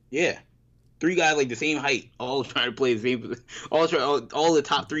 basically? Yeah. 3 guys like the same height, all trying to play the same. All the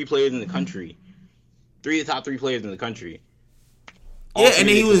top 3 players in the country. 3 of the top 3 players in the country. Yeah, and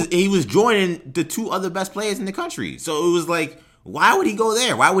then he was joining the 2 other best players in the country. So it was like, why would he go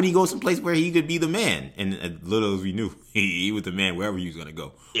there? Why would he go someplace where he could be the man? And little as we knew, he was the man wherever he was going to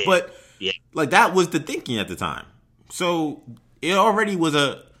go. Yeah. But like that was the thinking at the time. So there already was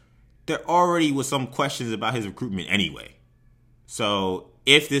some questions about his recruitment anyway. So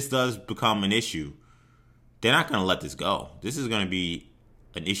if this does become an issue, they're not going to let this go. This is going to be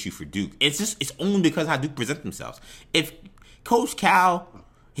an issue for Duke. It's only because how Duke present themselves. If Coach Cal,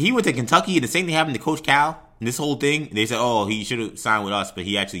 he went to Kentucky, and the same thing happened to Coach Cal, and this whole thing, they said, oh, he should have signed with us, but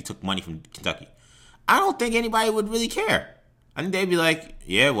he actually took money from Kentucky. I don't think anybody would really care. I think they'd be like,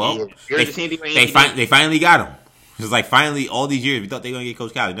 yeah, well, they finally got him. It's like, finally, all these years, we thought they were going to get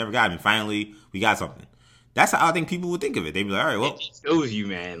Coach Cal. They never got him, and finally, we got something. That's how I think people would think of it. They'd be like, all right, well. It just shows you,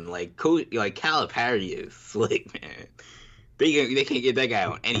 man. Like Calipari is slick, man. They can't get that guy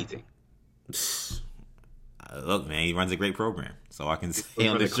on anything. Look, man, he runs a great program. So I can say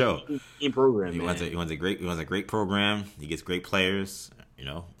on this show. Program, he runs a great program. He gets great players.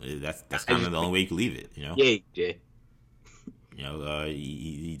 That's kind of the only way you can leave it. Yeah.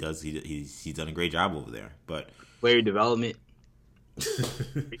 He does. He's done a great job over there. But player development.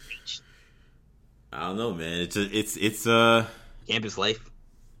 I don't know, man. It's campus life.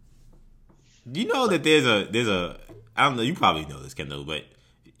 Do you know that there's a I don't know, you probably know this, Kendall, but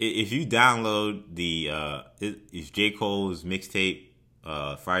if you download it's J. Cole's mixtape,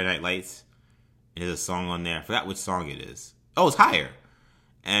 Friday Night Lights, there's a song on there. I forgot which song it is. Oh, it's Higher.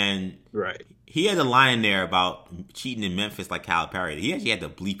 And right, he had a line in there about cheating in Memphis like Calipari. He actually had to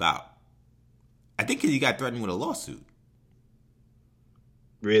bleep out. I think because he got threatened with a lawsuit.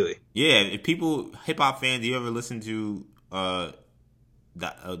 Really? Yeah. If people, hip hop fans, you ever listen to the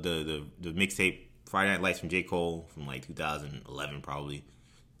mixtape Friday Night Lights from J. Cole from like 2011 probably,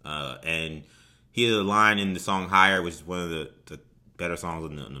 and he has a line in the song Higher, which is one of the better songs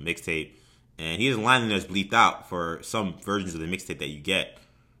on the mixtape, and he has a line in there that's bleeped out for some versions of the mixtape that you get,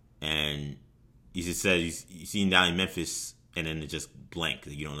 and he just says you see him down in Memphis, and then it's just blank,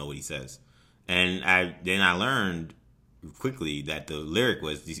 you don't know what he says. And I learned quickly that the lyric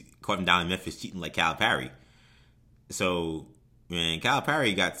was he caught him down in Memphis cheating like Calipari. So, man,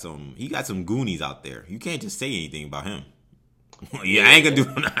 Calipari got some goonies out there. You can't just say anything about him. Yeah, I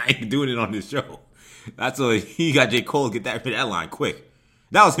ain't doing it on this show. That's why he got J. Cole get that line quick.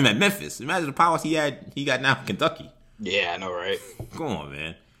 That was him at Memphis. Imagine the powers he got now in Kentucky. Yeah, I know, right? Come on,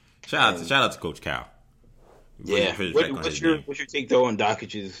 man. Shout out to Coach Cal. Yeah. What's your take though on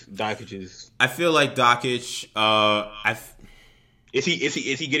Dokic's? I feel like Dokic. Is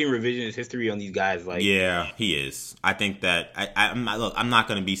he getting revisionist history on these guys? Like, yeah, he is. I think that I'm not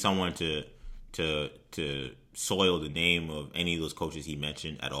going to be someone to soil the name of any of those coaches he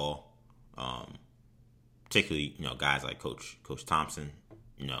mentioned at all. Particularly, guys like Coach Thompson.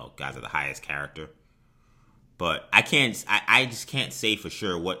 Guys of the highest character. But I just can't say for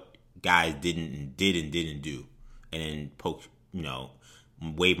sure what guys did and didn't do, and then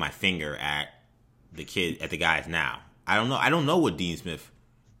wave my finger at the guys now. I don't know what Dean Smith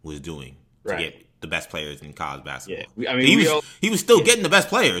was doing to get the best players in college basketball. Yeah. I mean, he was still getting the best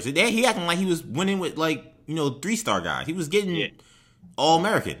players. He acting like he was winning with 3-star guys. He was getting all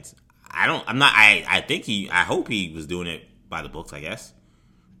Americans. I hope he was doing it by the books, I guess.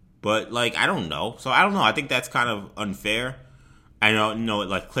 But I don't know. So I don't know. I think that's kind of unfair. I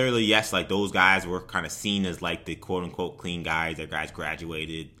know, clearly, yes, those guys were kind of seen as the quote unquote clean guys. Their guys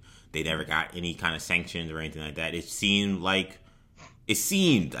graduated. They never got any kind of sanctions or anything like that. It seemed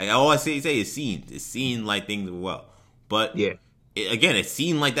all I say is seemed. It seemed like things were well. But it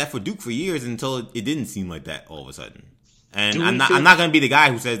seemed like that for Duke for years until it didn't seem like that all of a sudden. And I'm not going to be the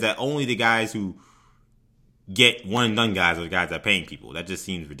guy who says that only the guys who get one and done guys are the guys that are paying people. That just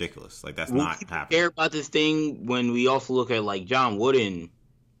seems ridiculous. That's not happening. Care about this thing when we also look at John Wooden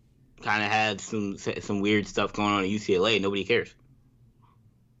kind of had some weird stuff going on at UCLA. Nobody cares.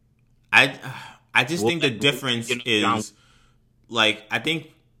 I just think the difference is I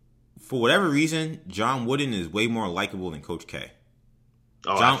think for whatever reason John Wooden is way more likable than Coach K.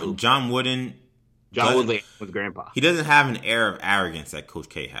 Oh, John Wooden with grandpa. He doesn't have an air of arrogance that Coach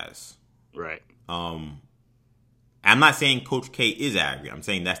K has. Right. I'm not saying Coach K is arrogant. I'm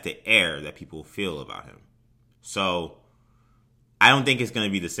saying that's the air that people feel about him. So I don't think it's going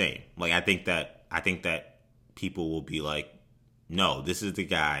to be the same. Like I think that people will be like, no, this is the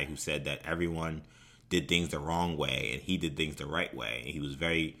guy who said that everyone did things the wrong way and he did things the right way. And he was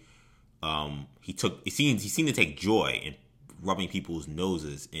very he seemed to take joy in rubbing people's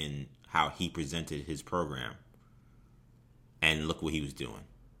noses in how he presented his program. And look what he was doing.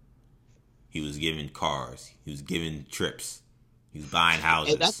 He was giving cars. He was giving trips. He was buying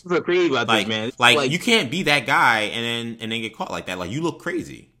houses. And that's what's crazy about this, man. Like you can't be that guy and then get caught like that. Like you look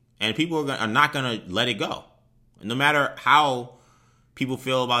crazy, and people are not gonna let it go, no matter how people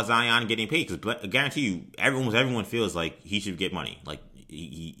feel about Zion getting paid. Because I guarantee you, almost everyone feels like he should get money. Like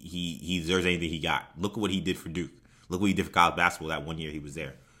he deserves anything he got. Look at what he did for Duke. Look what he did for college basketball that one year he was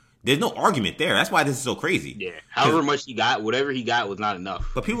there. There's no argument there. That's why this is so crazy. Yeah. However much he got, whatever he got was not enough.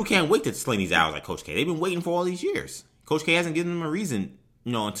 But people can't wait to sling these hours like Coach K. They've been waiting for all these years. Coach K hasn't given them a reason,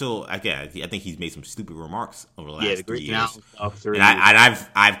 until I think he's made some stupid remarks over the last 3 years. And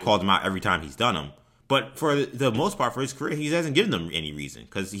I've called him out every time he's done them. But for the most part, for his career, he hasn't given them any reason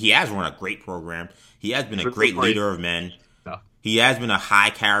because he has run a great program. He has been a great leader of men. He has been a high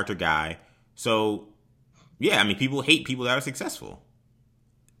character guy. So, yeah, I mean, people hate people that are successful.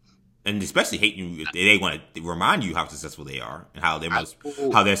 And especially hate you if they want to remind you how successful they are and how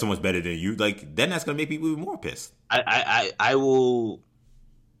they're so much better than you. Like then that's going to make people even more pissed. I will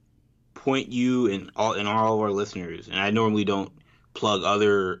point you and all of our listeners, and I normally don't plug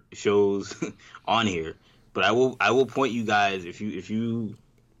other shows on here, but I will point you guys if you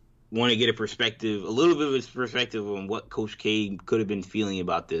want to get a little bit of a perspective on what Coach K could have been feeling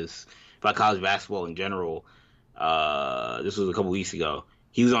about college basketball in general. This was a couple weeks ago.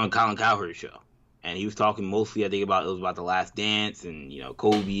 He was on Colin Cowherd's show, and he was talking mostly, I think, about The Last Dance and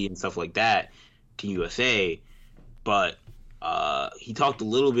Kobe and stuff like that, Team USA. But he talked a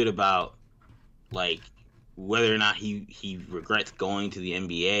little bit about like whether or not he regrets going to the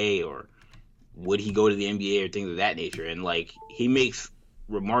NBA or would he go to the NBA or things of that nature. And like he makes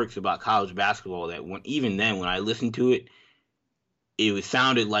remarks about college basketball that when I listened to it, it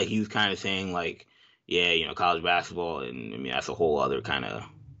sounded like he was kind of saying like, yeah, college basketball, and I mean that's a whole other kind of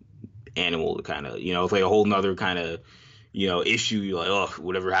animal to kind of, it's like a whole nother kind of, issue. You're like, oh,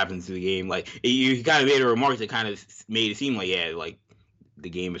 whatever happens to the game, like you kind of made a remark that kind of made it seem like, yeah, like the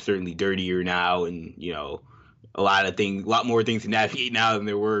game is certainly dirtier now, and a lot more things to navigate now than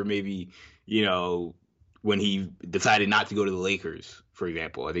there were maybe, when he decided not to go to the Lakers, for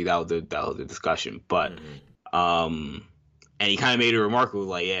example. I think that was the discussion, but and he kind of made a remark of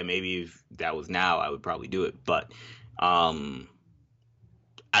like, yeah, maybe if that was now, I would probably do it. But I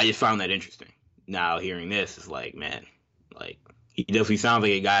just found that interesting. Now hearing this is like, man, like he definitely sounds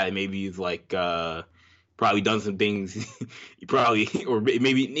like a guy that maybe is like probably done some things. He probably, or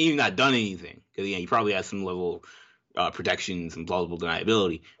maybe even not done anything, because he probably has some level of protection, some plausible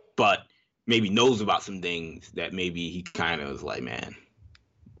deniability, but maybe knows about some things that maybe he kind of is like, man,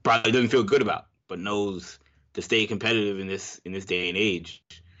 probably doesn't feel good about, but knows to stay competitive in this day and age.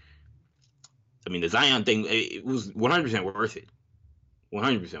 I mean, the Zion thing, it was 100% worth it.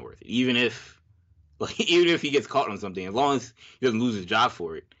 100% worth it. Even if he gets caught on something, as long as he doesn't lose his job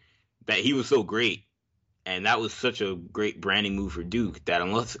for it, that he was so great, and that was such a great branding move for Duke that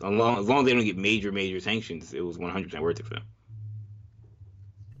as long as they don't get major sanctions, it was 100% worth it for them.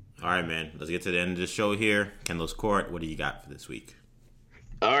 All right, man. Let's get to the end of the show here. Kendall's Court. What do you got for this week?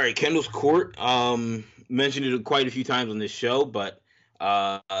 All right, Kendall's Court. Mentioned it quite a few times on this show, but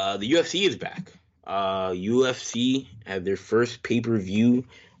the UFC is back. UFC had their first pay-per-view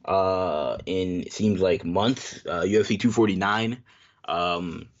in, it seems like, months. UFC 249.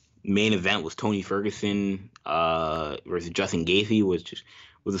 Main event was Tony Ferguson versus Justin Gaethje, which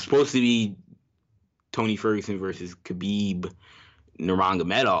was supposed to be Tony Ferguson versus Khabib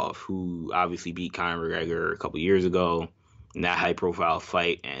Nurmagomedov, who obviously beat Conor McGregor a couple years ago in that high-profile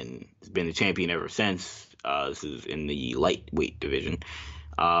fight, and has been the champion ever since. This is in the lightweight division.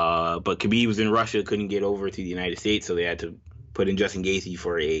 But Khabib was in Russia, couldn't get over to the United States, so they had to put in Justin Gaethje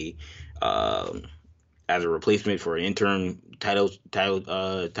for as a replacement for an interim title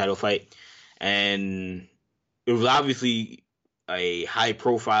fight. And it was obviously a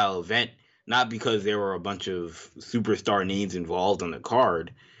high-profile event, not because there were a bunch of superstar names involved on the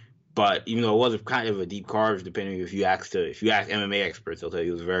card, but even though it was kind of a deep card, depending if you ask MMA experts, they'll tell you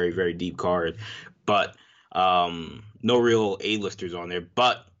it was a very, very deep card. But no real A-listers on there.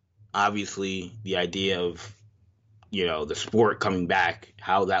 But obviously the idea of the sport coming back,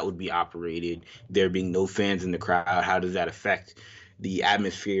 how that would be operated, there being no fans in the crowd, how does that affect the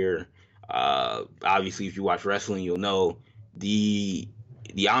atmosphere Obviously, if you watch wrestling, you'll know the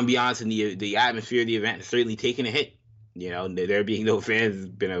the ambiance and the atmosphere of the event has certainly taken a hit. There being no fans has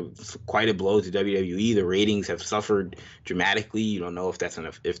been quite a blow to WWE. The ratings have suffered dramatically. You don't know if that's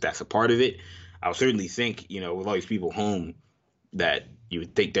a part of it. I would certainly think, with all these people home, that you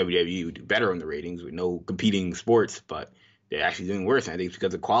would think WWE would do better on the ratings with no competing sports, but they're actually doing worse. And I think it's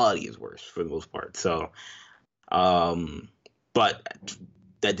because the quality is worse for the most part. So, but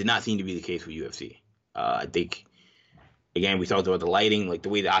that did not seem to be the case with UFC. I think, again, we talked about the lighting, like the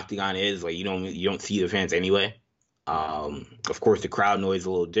way the octagon is, like you don't see the fans anyway. Of course, the crowd noise is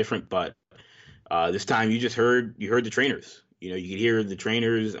a little different, but this time you heard the trainers. You could hear the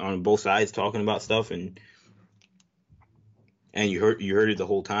trainers on both sides talking about stuff, and you heard it the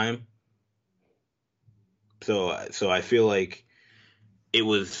whole time. So I feel like it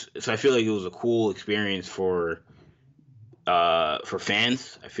was a cool experience for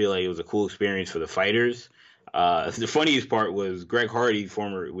fans. I feel like it was a cool experience for the fighters. The funniest part was Greg Hardy,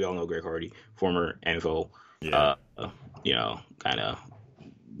 we all know Greg Hardy, former NFL, kind of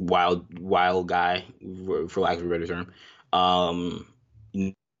wild guy, for lack of a better term.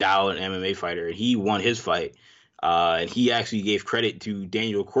 Now an MMA fighter. He won his fight, and he actually gave credit to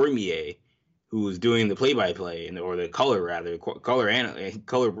Daniel Cormier, who was doing the play-by-play or the color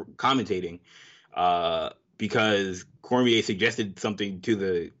commentating, because Cormier suggested something to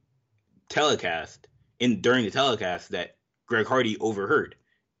the telecast during the telecast that Greg Hardy overheard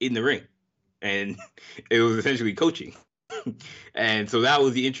in the ring, and it was essentially coaching. And so that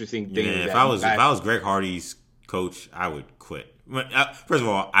was the interesting thing. Yeah, if I was Greg Hardy's coach, I would quit. First of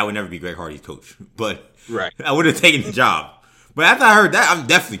all, I would never be Greg Hardy's coach, but right. I would have taken the job. But after I heard that, I'm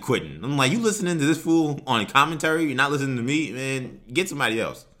definitely quitting. I'm like, you listening to this fool on commentary? You're not listening to me, man. Get somebody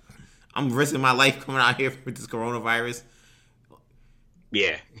else. I'm risking my life coming out here with this coronavirus.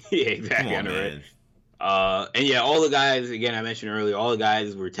 Yeah, exactly. Come on, man. And yeah, all the guys, again, I mentioned earlier, all the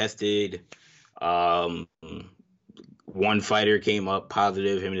guys were tested. One fighter came up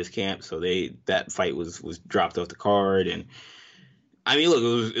positive, him and his camp, so that fight was dropped off the card. And I mean,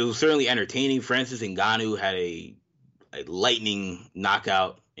 look, it was certainly entertaining. Francis Ngannou had a lightning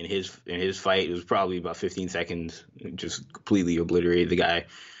knockout in his fight. It was probably about 15 seconds, just completely obliterated the guy.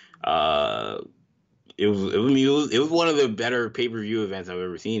 It was one of the better pay-per-view events I've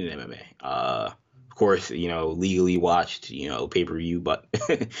ever seen in MMA. Of course, legally watched, pay-per-view, but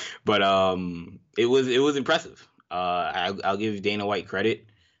it was impressive. I'll give Dana White credit.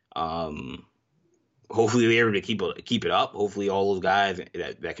 Hopefully they were able to keep it up. Hopefully all those guys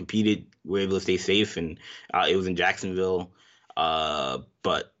that competed were able to stay safe, and it was in Jacksonville. And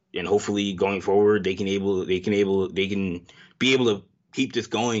hopefully going forward they can be able to keep this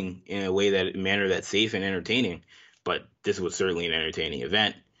going in a manner that's safe and entertaining. But this was certainly an entertaining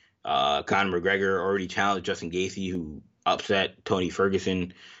event. Conor McGregor already challenged Justin Gaethje, who upset Tony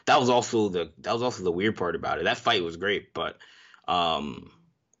Ferguson. That was also the weird part about it. That fight was great, but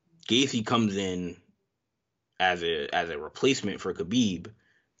Gaethje comes in as a replacement for Khabib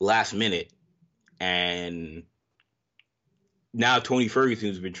last minute, and now Tony Ferguson,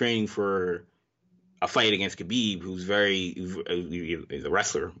 who's been training for a fight against Khabib, who's is a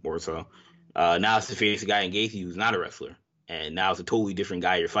wrestler more so, now it's to face a guy in Gaethje who's not a wrestler, and now it's a totally different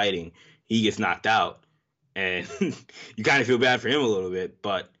guy you're fighting. He gets knocked out, and you kind of feel bad for him a little bit,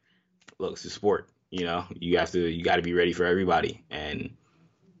 but look, it's a sport. You got to be ready for everybody. And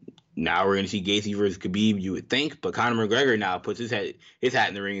now we're going to see Gaethje versus Khabib, you would think, but Conor McGregor now puts his hat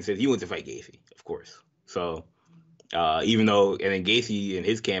in the ring and says he wants to fight Gaethje, of course. So even though, and then Gaethje in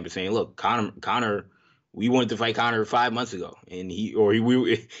his camp is saying, look, Conor, we wanted to fight Conor 5 months ago, and he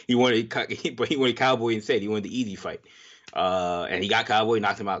wanted Cowboy instead. He wanted the easy fight, and he got Cowboy,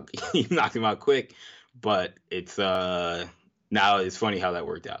 knocked him out. He knocked him out quick, but it's now it's funny how that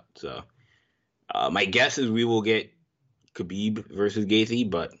worked out. So my guess is we will get Khabib versus Gaethje,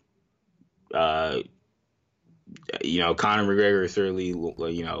 but Conor McGregor is certainly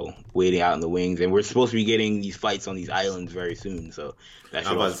waiting out in the wings, and we're supposed to be getting these fights on these islands very soon. So I was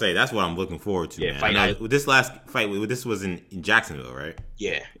about to say that's what I'm looking forward to. Yeah, man. This last fight, this was in Jacksonville, right?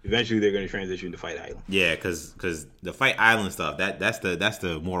 Yeah, eventually they're going to transition to Fight Island. Yeah, because the Fight Island stuff that's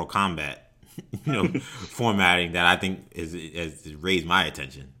the Mortal Kombat formatting that I think has raised my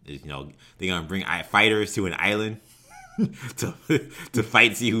attention. Is they're going to bring fighters to an island to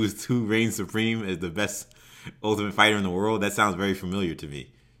fight, see who reigns supreme as the best Ultimate Fighter in the world. That sounds very familiar to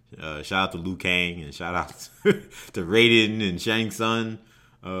me. Shout out to Liu Kang, and shout out to Raiden and Shang Tsung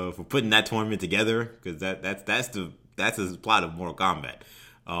for putting that tournament together, because that's the plot of Mortal Kombat.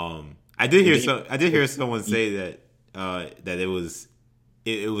 I did hear someone say that it was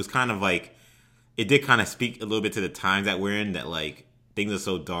it was kind of like it did kind of speak a little bit to the times that we're in. That like things are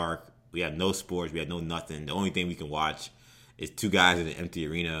so dark. We have no sports. We have no nothing. The only thing we can watch is two guys in an empty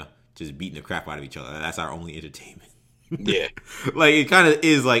arena just beating the crap out of each other. That's our only entertainment. Yeah. Like it kind of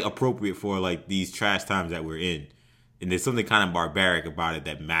is like appropriate for like these trash times that we're in, and there's something kind of barbaric about it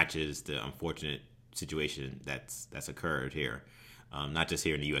that matches the unfortunate situation that's occurred here, not just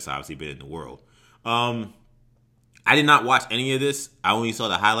here in the U.S. obviously, but in the world. I did not watch any of this. I only saw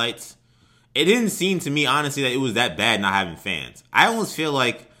the highlights. It didn't seem to me honestly that it was that bad not having fans. I almost feel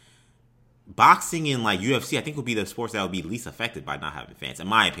like boxing and like UFC, I think would be the sports that would be least affected by not having fans, in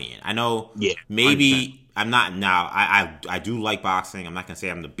my opinion. I know maybe 100%. I'm not now. I do like boxing. I'm not gonna say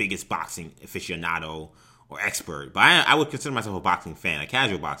I'm the biggest boxing aficionado or expert, but I would consider myself a boxing fan, a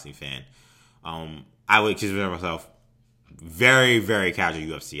casual boxing fan. I would consider myself very, very casual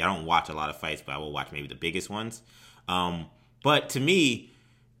UFC. I don't watch a lot of fights, but I will watch maybe the biggest ones. But to me,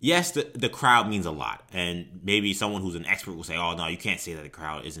 yes, the crowd means a lot, and maybe someone who's an expert will say, "Oh no, you can't say that the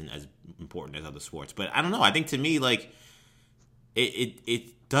crowd isn't as important as other sports." But I don't know. I think to me, like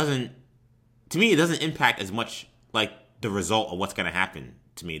it doesn't. To me, it doesn't impact as much like the result of what's going to happen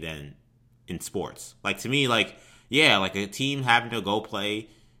to me than in sports. Like to me, like yeah, like a team having to go play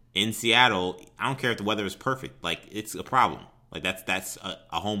in Seattle. I don't care if the weather is perfect. Like it's a problem. Like that's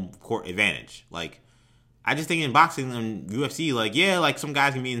a home court advantage. Like I just think in boxing and UFC, like yeah, like some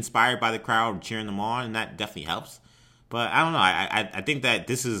guys can be inspired by the crowd cheering them on, and that definitely helps. But I don't know. I think that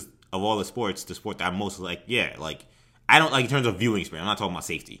this is of all the sports, the sport that I'm most like. Yeah, like I don't like in terms of viewing experience. I'm not talking about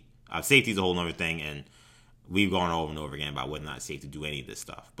safety. Safety is a whole other thing, and we've gone over and over again about whether or not it's safe to do any of this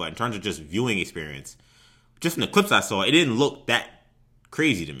stuff. But in terms of just viewing experience, just from the clips I saw, it didn't look that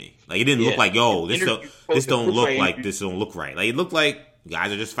crazy to me. Like it didn't look like, yo, this don't look like this don't look right. Like it looked like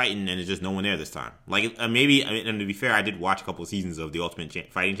guys are just fighting and there's just no one there this time. Like maybe, I mean, and to be fair, I did watch a couple of seasons of the Ultimate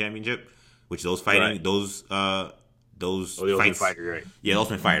Fighting Championship, which those fighting those fights. Ultimate Fighter, right? Yeah, the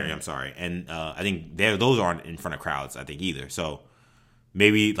Ultimate Fighter. I'm sorry, and I think those aren't in front of crowds. I think either. So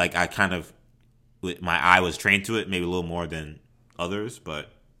maybe like I kind of my eye was trained to it, maybe a little more than others,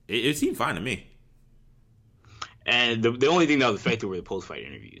 but it seemed fine to me. And the only thing that was affected were the post-fight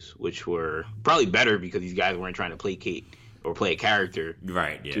interviews, which were probably better because these guys weren't trying to placate or play a character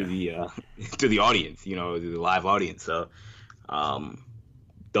right to the audience, to the live audience. So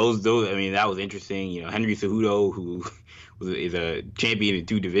those I mean, that was interesting. Henry Cejudo, who is a champion in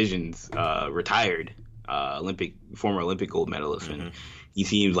 2 divisions, retired, former Olympic gold medalist, and he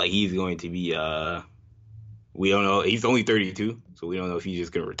seems like he's going to be we don't know, he's only 32, so we don't know if he's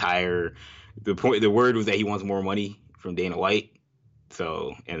just going to retire. The word was that he wants more money from Dana White,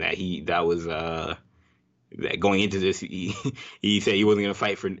 so and that was that going into this he said he wasn't going to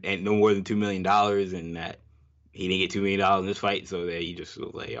fight for no more than $2 million, and that he didn't get $2 million in this fight, so that he just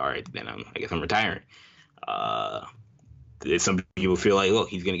was like, all right, then I guess I'm retiring. Some people feel like, look,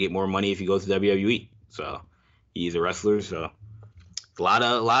 he's going to get more money if he goes to WWE, so he's a wrestler, so a lot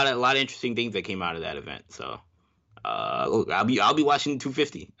of interesting things that came out of that event. So look, I'll be watching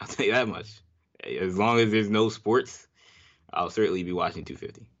 250. I'll tell you that much. As long as there's no sports, I'll certainly be watching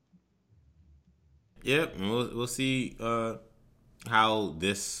 250. Yep, we'll see how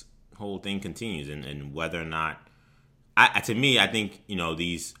this whole thing continues and whether or not. To me, I think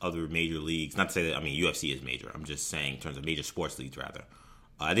these other major leagues. Not to say that UFC is major. I'm just saying in terms of major sports leagues rather.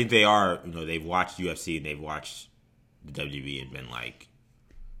 I think they are. They've watched UFC and they've watched the WWE and been like,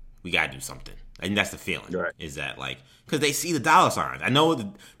 we gotta do something. And that's the feeling, right? Is that like because they see the dollar signs. I know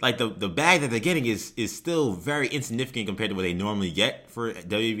the bag that they're getting is still very insignificant compared to what they normally get for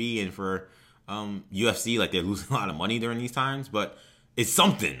WWE and for UFC. Like they're losing a lot of money during these times, but it's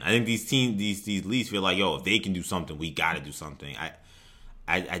something. I think these leagues feel like, yo, if they can do something, we gotta do something.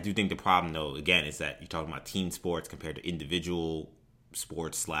 I do think the problem though, again, is that you're talking about team sports compared to individual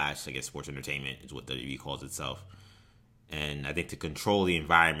sports / I guess sports entertainment is what WWE calls itself. And I think to control the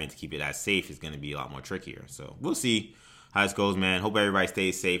environment, to keep it as safe, is going to be a lot more trickier. So we'll see how this goes, man. Hope everybody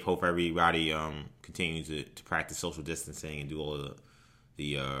stays safe. Hope everybody continues to practice social distancing and do all of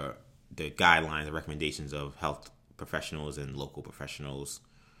the guidelines and recommendations of health professionals and local professionals.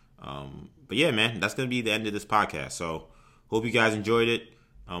 But yeah, man, that's going to be the end of this podcast. So hope you guys enjoyed it.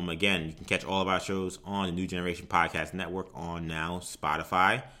 Again, you can catch all of our shows on the New Generation Podcast Network on now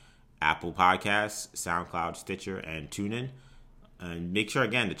Spotify, Apple Podcasts, SoundCloud, Stitcher, and TuneIn. And make sure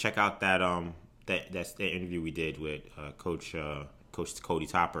again to check out that interview we did with Coach Cody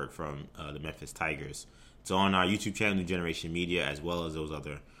Toppert from the Memphis Tigers. It's on our YouTube channel, New Generation Media, as well as those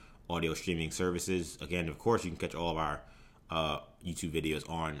other audio streaming services. Again, of course, you can catch all of our YouTube videos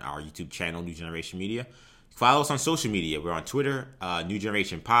on our YouTube channel, New Generation Media. Follow us on social media. We're on Twitter, New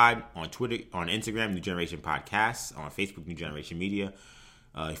Generation Pod. On Instagram, New Generation Podcasts. On Facebook, New Generation Media.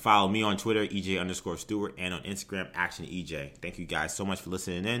 Follow me on Twitter, EJ_Stewart, and on Instagram, Action EJ. Thank you guys so much for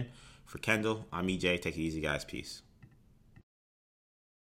listening in. For Kendall, I'm EJ. Take it easy, guys. Peace.